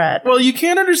and a threat. Well, you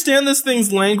can't understand this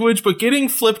thing's language, but getting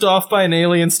flipped off by an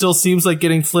alien still seems like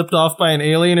getting flipped off by an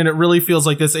alien, and it really feels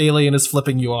like this alien is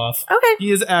flipping you off. Okay.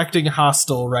 He is acting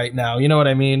hostile right now, you know what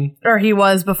I mean? Or he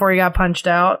was before he got punched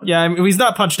out. Yeah, I mean, he's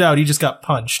not punched out, he just got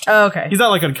punched. Oh, okay. He's not,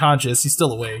 like, unconscious, he's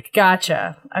still awake.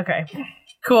 Gotcha. Okay.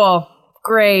 Cool.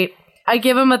 Great. I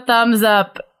give him a thumbs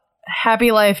up. Happy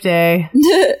Life Day.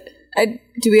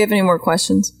 Do we have any more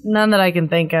questions? None that I can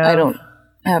think of. I don't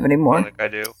have any I more. think I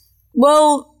do.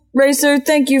 Well, Racer,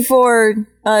 thank you for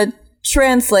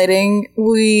translating.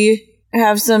 We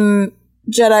have some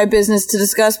Jedi business to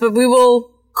discuss, but we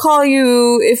will call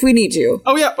you if we need you.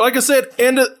 Oh yeah, like I said,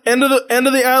 end of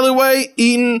the alleyway,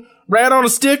 eating rat on a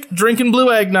stick, drinking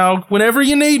blue eggnog, whenever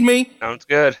you need me. Sounds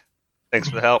good. Thanks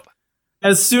for the help.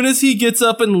 As soon as he gets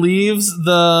up and leaves,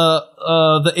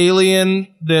 the alien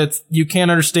that you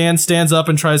can't understand stands up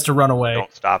and tries to run away.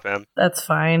 Don't stop him. That's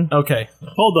fine. Okay.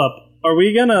 Hold up. Are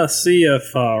we gonna see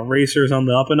if Racer's on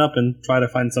the up and up and try to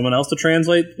find someone else to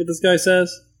translate what this guy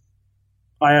says?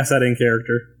 I asked that in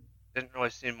character. Didn't really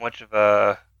seem much of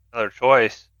another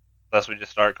choice, unless we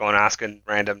just start going asking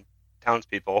random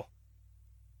townspeople.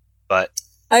 But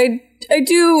I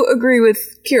do agree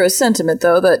with Kira's sentiment,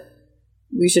 though, that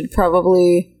we should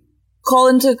probably call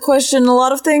into question a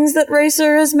lot of things that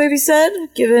Racer has maybe said,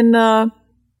 given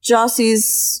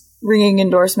Jossie's ringing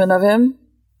endorsement of him.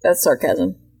 That's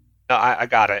sarcasm. no, I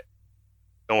got it.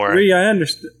 Don't worry.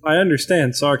 I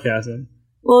understand sarcasm.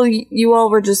 Well, you all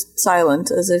were just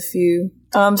silent, as if you...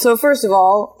 So first of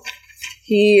all,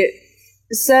 he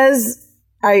says...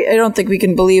 I don't think we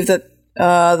can believe that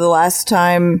the last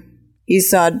time he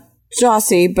saw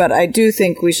Jossie, but I do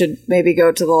think we should maybe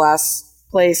go to the last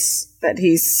place that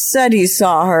he said he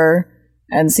saw her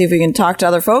and see if we can talk to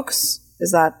other folks.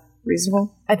 Is that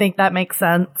reasonable? I think that makes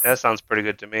sense. That sounds pretty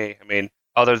good to me. I mean,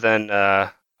 other than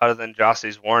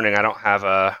Jossie's warning, I don't have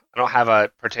a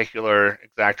particular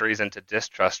exact reason to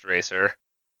distrust Racer.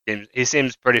 He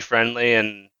seems pretty friendly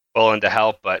and willing to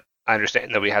help, but I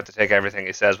understand that we have to take everything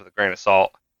he says with a grain of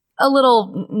salt. A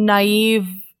little naive,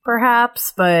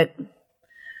 perhaps, but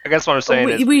I guess what I'm saying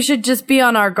is we should just be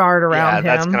on our guard around him.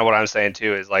 Yeah, that's kind of what I'm saying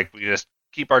too. Is like we just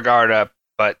keep our guard up,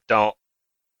 but don't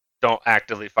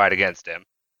actively fight against him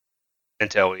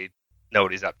until we know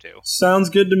what he's up to. Sounds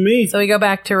good to me. So we go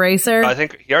back to Racer. I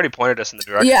think he already pointed us in the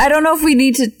direction. Yeah, I don't know if we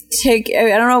need to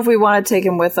I don't know if we want to take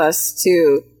him with us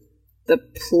to the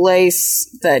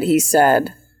place that he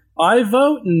said. I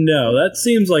vote no. That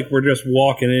seems like we're just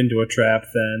walking into a trap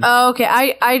then. Oh, okay.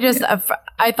 I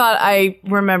thought I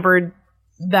remembered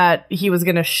that he was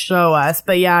going to show us,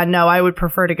 but yeah, no, I would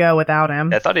prefer to go without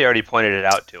him. I thought he already pointed it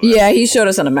out to us. Yeah, he showed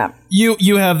us on a map.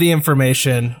 You have the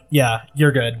information. Yeah,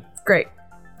 you're good. Great.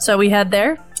 So we head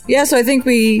there? Yeah, so I think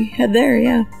we head there,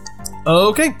 yeah.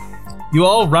 Okay. You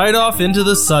all ride off into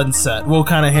the sunset. We'll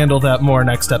kind of handle that more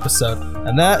next episode.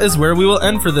 And that is where we will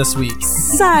end for this week.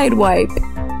 Sidewipe.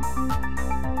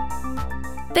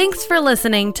 Thanks for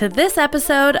listening to this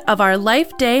episode of our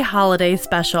Life Day Holiday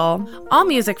Special. All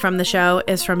music from the show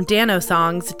is from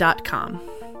danosongs.com.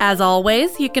 As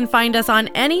always, you can find us on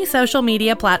any social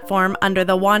media platform under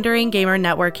the Wandering Gamer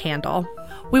Network handle.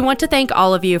 We want to thank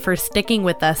all of you for sticking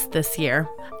with us this year.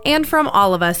 And from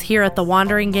all of us here at the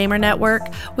Wandering Gamer Network,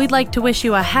 we'd like to wish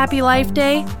you a happy Life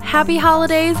Day, happy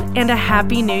holidays, and a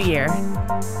happy new year.